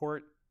must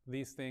report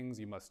these things,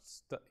 you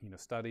must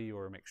study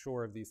or make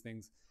sure of these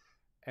things.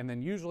 And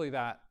then usually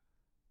that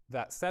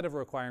set of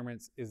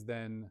requirements is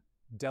then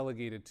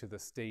delegated to the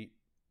state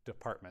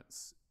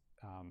departments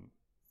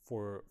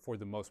for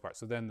the most part.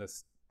 So then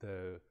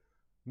the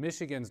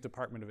Michigan's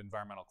Department of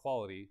Environmental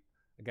Quality,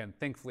 again,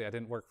 thankfully I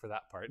didn't work for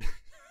that part,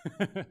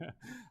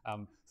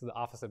 so the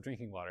Office of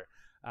Drinking Water,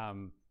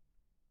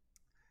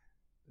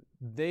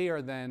 they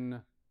are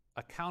then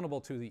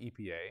accountable to the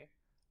EPA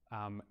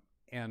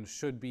and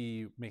should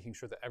be making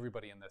sure that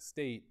everybody in the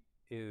state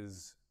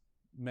is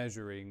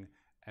measuring,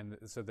 and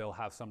so they'll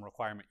have some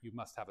requirement. You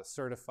must have a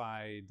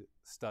certified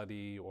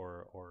study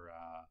or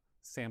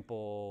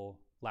sample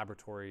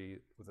laboratory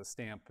with a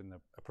stamp and the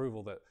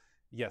approval that,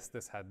 yes,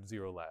 this had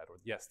 0 lead, or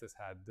yes, this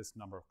had this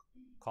number of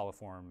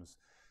coliforms.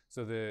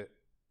 So the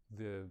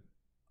the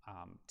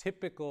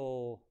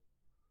typical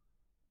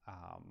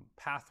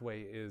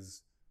pathway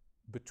is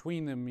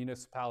between the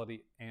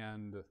municipality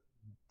and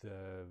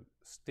the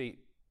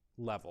state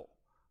level,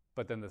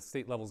 but then the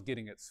state level is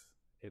getting its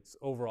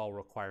overall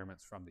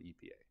requirements from the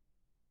EPA.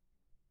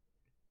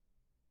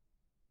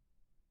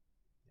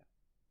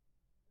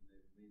 And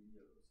then maybe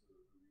also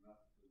a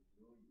remark, because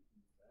you know in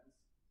France,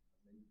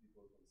 many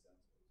people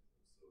concerned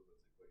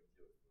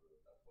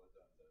also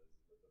about the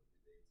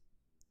quality of tap water, and there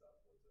is a lot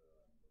of debate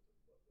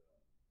between tap water and bottled water.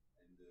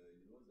 And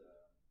you know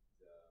the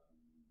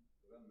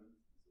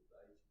government is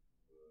obliged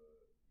to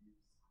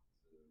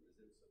give the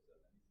results of the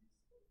analysis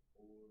of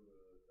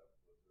all tap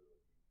water into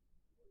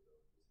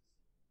water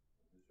processing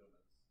measurements, and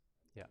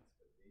Yeah.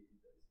 it's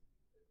updated, I think,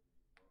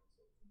 every month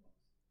or 2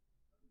 months, and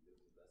we get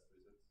the last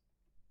results.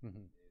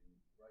 Mm-hmm.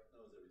 And right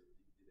now there is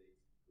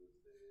big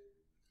debate because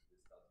they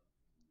started to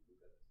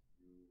look at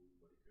new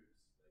molecules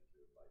like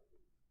pesticides,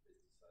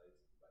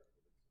 byproducts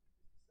of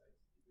pesticides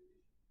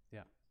degradation.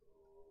 Yeah. So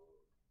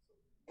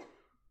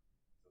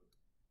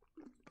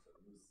some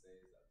news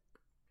says that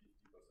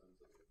 50% of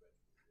the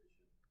French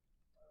population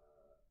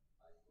are in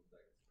contact with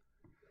their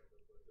tap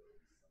water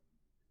with some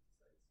pesticides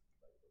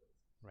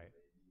byproducts. Right. So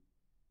maybe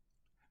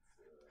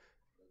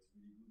that's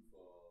really good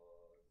for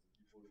the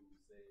people who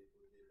say,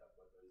 okay, tap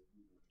water is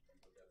good, we don't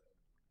have to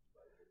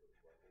buy bottled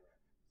water and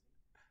everything.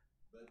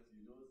 But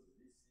you know, this is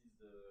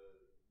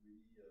really, this is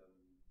important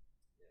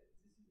in France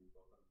to know,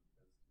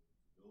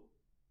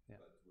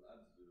 Yeah. but to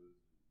have the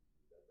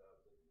data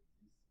of the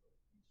analysis of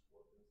each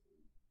water, so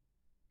you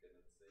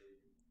cannot say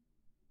you are not.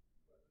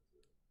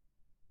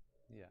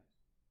 Yeah.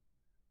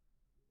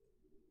 You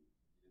didn't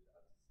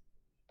have this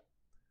information.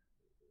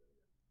 But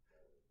that's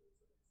nice.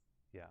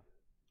 Yeah.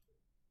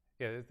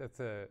 Yeah,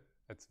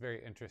 that's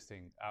very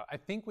interesting. I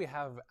think we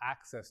have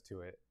access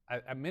to it.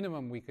 At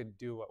minimum, we could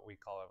do what we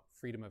call a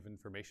Freedom of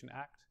Information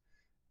Act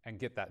and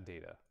get that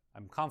data.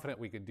 I'm confident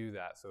we could do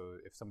that. So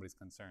if somebody's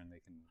concerned, they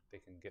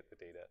can get the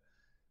data.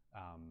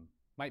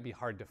 Might be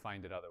hard to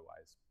find it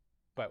otherwise,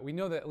 but we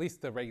know that at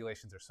least the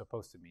regulations are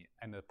supposed to meet,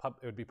 and it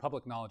would be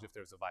public knowledge if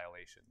there's a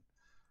violation.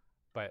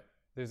 But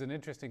there's an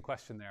interesting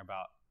question there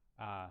about,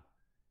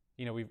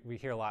 we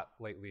hear a lot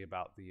lately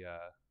about the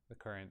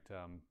current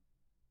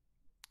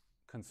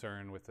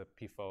concern with the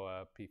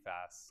PFOA,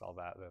 PFAS, all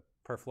that, the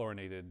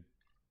perfluorinated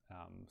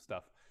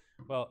stuff.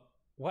 Well,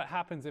 what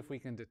happens if we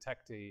can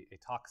detect a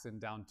toxin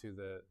down to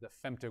the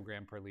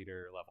femtogram per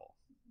liter level?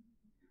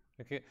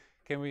 Okay,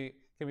 can we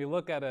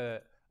look at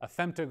a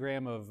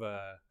femtogram of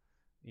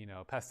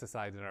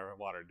pesticides in our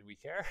water? Do we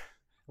care?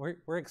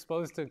 We're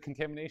exposed to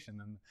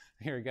contamination, and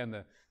here again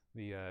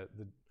the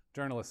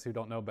journalists who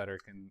don't know better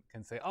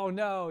can say, oh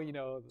no,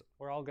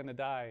 we're all gonna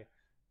die.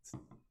 It's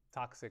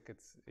toxic.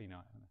 It's it'd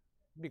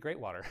be great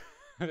water.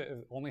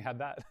 Only had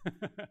that.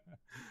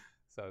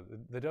 So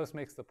the dose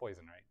makes the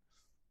poison, right?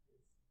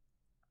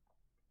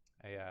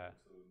 Also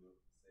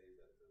say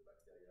that the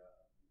bacteria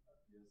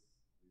appears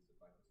with the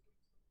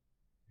microscope.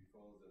 So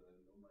before there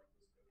was no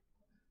microscope,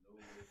 no way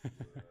to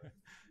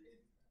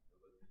investigate.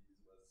 Nobody was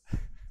thinking.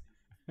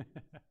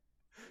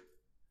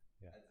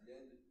 Yeah. At the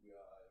end, we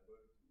are able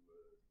to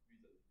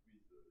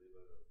decrease the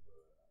level of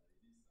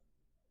analysis, and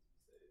as you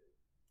say,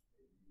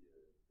 maybe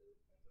it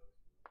doesn't matter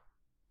to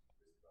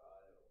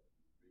respire or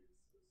to drink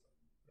some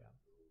gram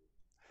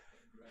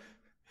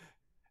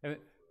And of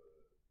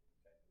kind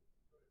of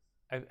drugs.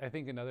 I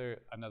think another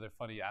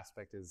funny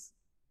aspect is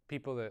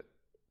people that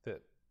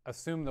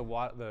assume the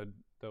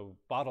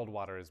bottled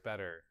water is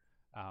better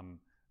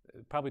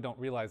probably don't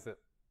realize that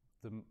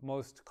the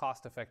most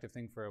cost-effective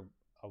thing for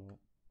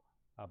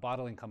a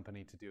bottling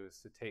company to do is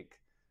to take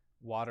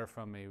water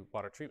from a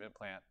water treatment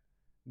plant,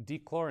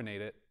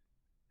 dechlorinate it,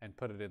 and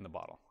put it in the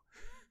bottle.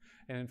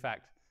 And in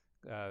fact,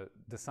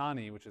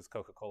 Dasani, which is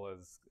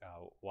Coca-Cola's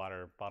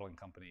water bottling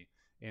company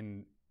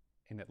in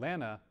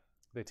Atlanta,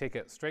 they take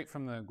it straight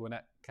from the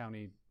Gwinnett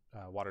County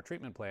water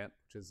treatment plant,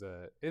 which is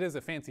a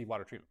fancy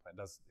water treatment plant.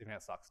 It does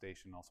advanced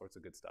oxidation, all sorts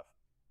of good stuff.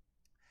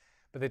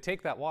 But they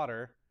take that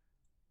water,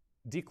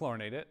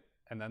 dechlorinate it,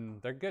 and then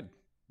they're good.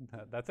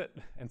 That's it.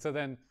 And so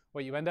then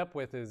what you end up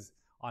with is,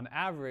 on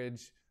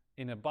average,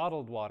 in a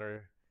bottled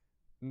water,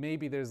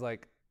 maybe there's 1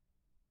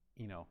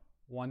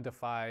 to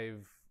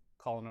 5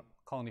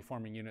 colony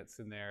forming units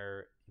in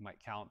there you might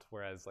count,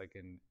 whereas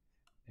in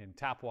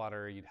tap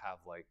water you'd have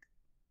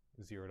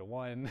 0 to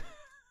 1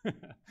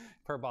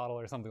 per bottle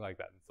or something like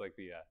that. It's like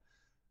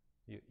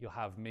you'll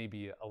have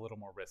maybe a little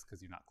more risk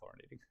because you're not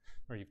chlorinating,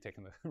 or you've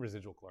taken the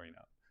residual chlorine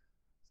out.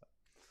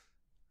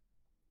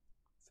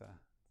 So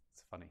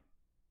it's funny,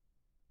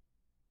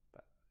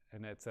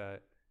 and it's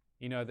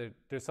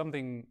there's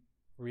something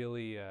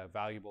really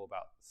valuable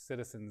about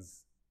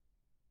citizens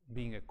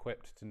being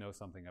equipped to know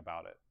something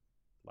about it.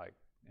 Like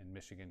in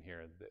Michigan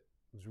here, that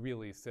was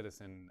really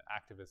citizen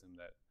activism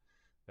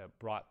that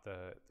brought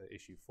the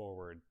issue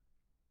forward.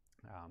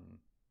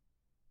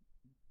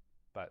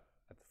 But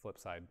at the flip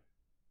side,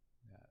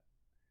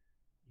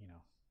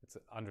 it's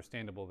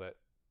understandable that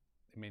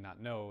they may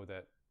not know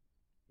that,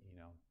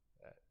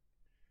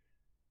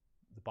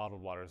 the the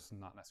bottled water is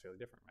not necessarily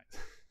different, right?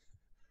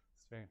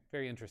 It's very,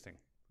 very interesting.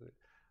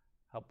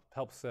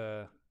 Helps,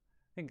 I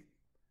think,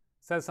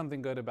 says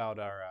something good about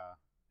our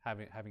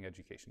having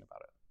education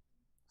about it.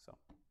 So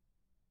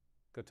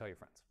go tell your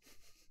friends.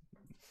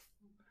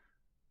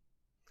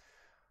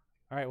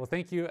 All right, well,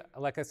 thank you.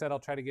 Like I said, I'll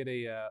try to get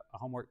a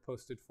homework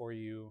posted for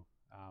you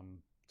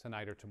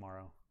tonight or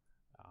tomorrow.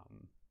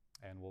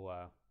 And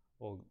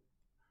we'll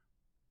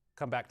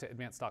come back to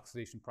advanced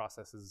oxidation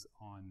processes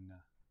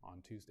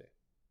on Tuesday.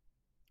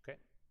 Okay.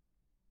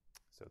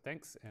 So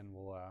thanks, and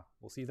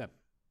we'll see you then.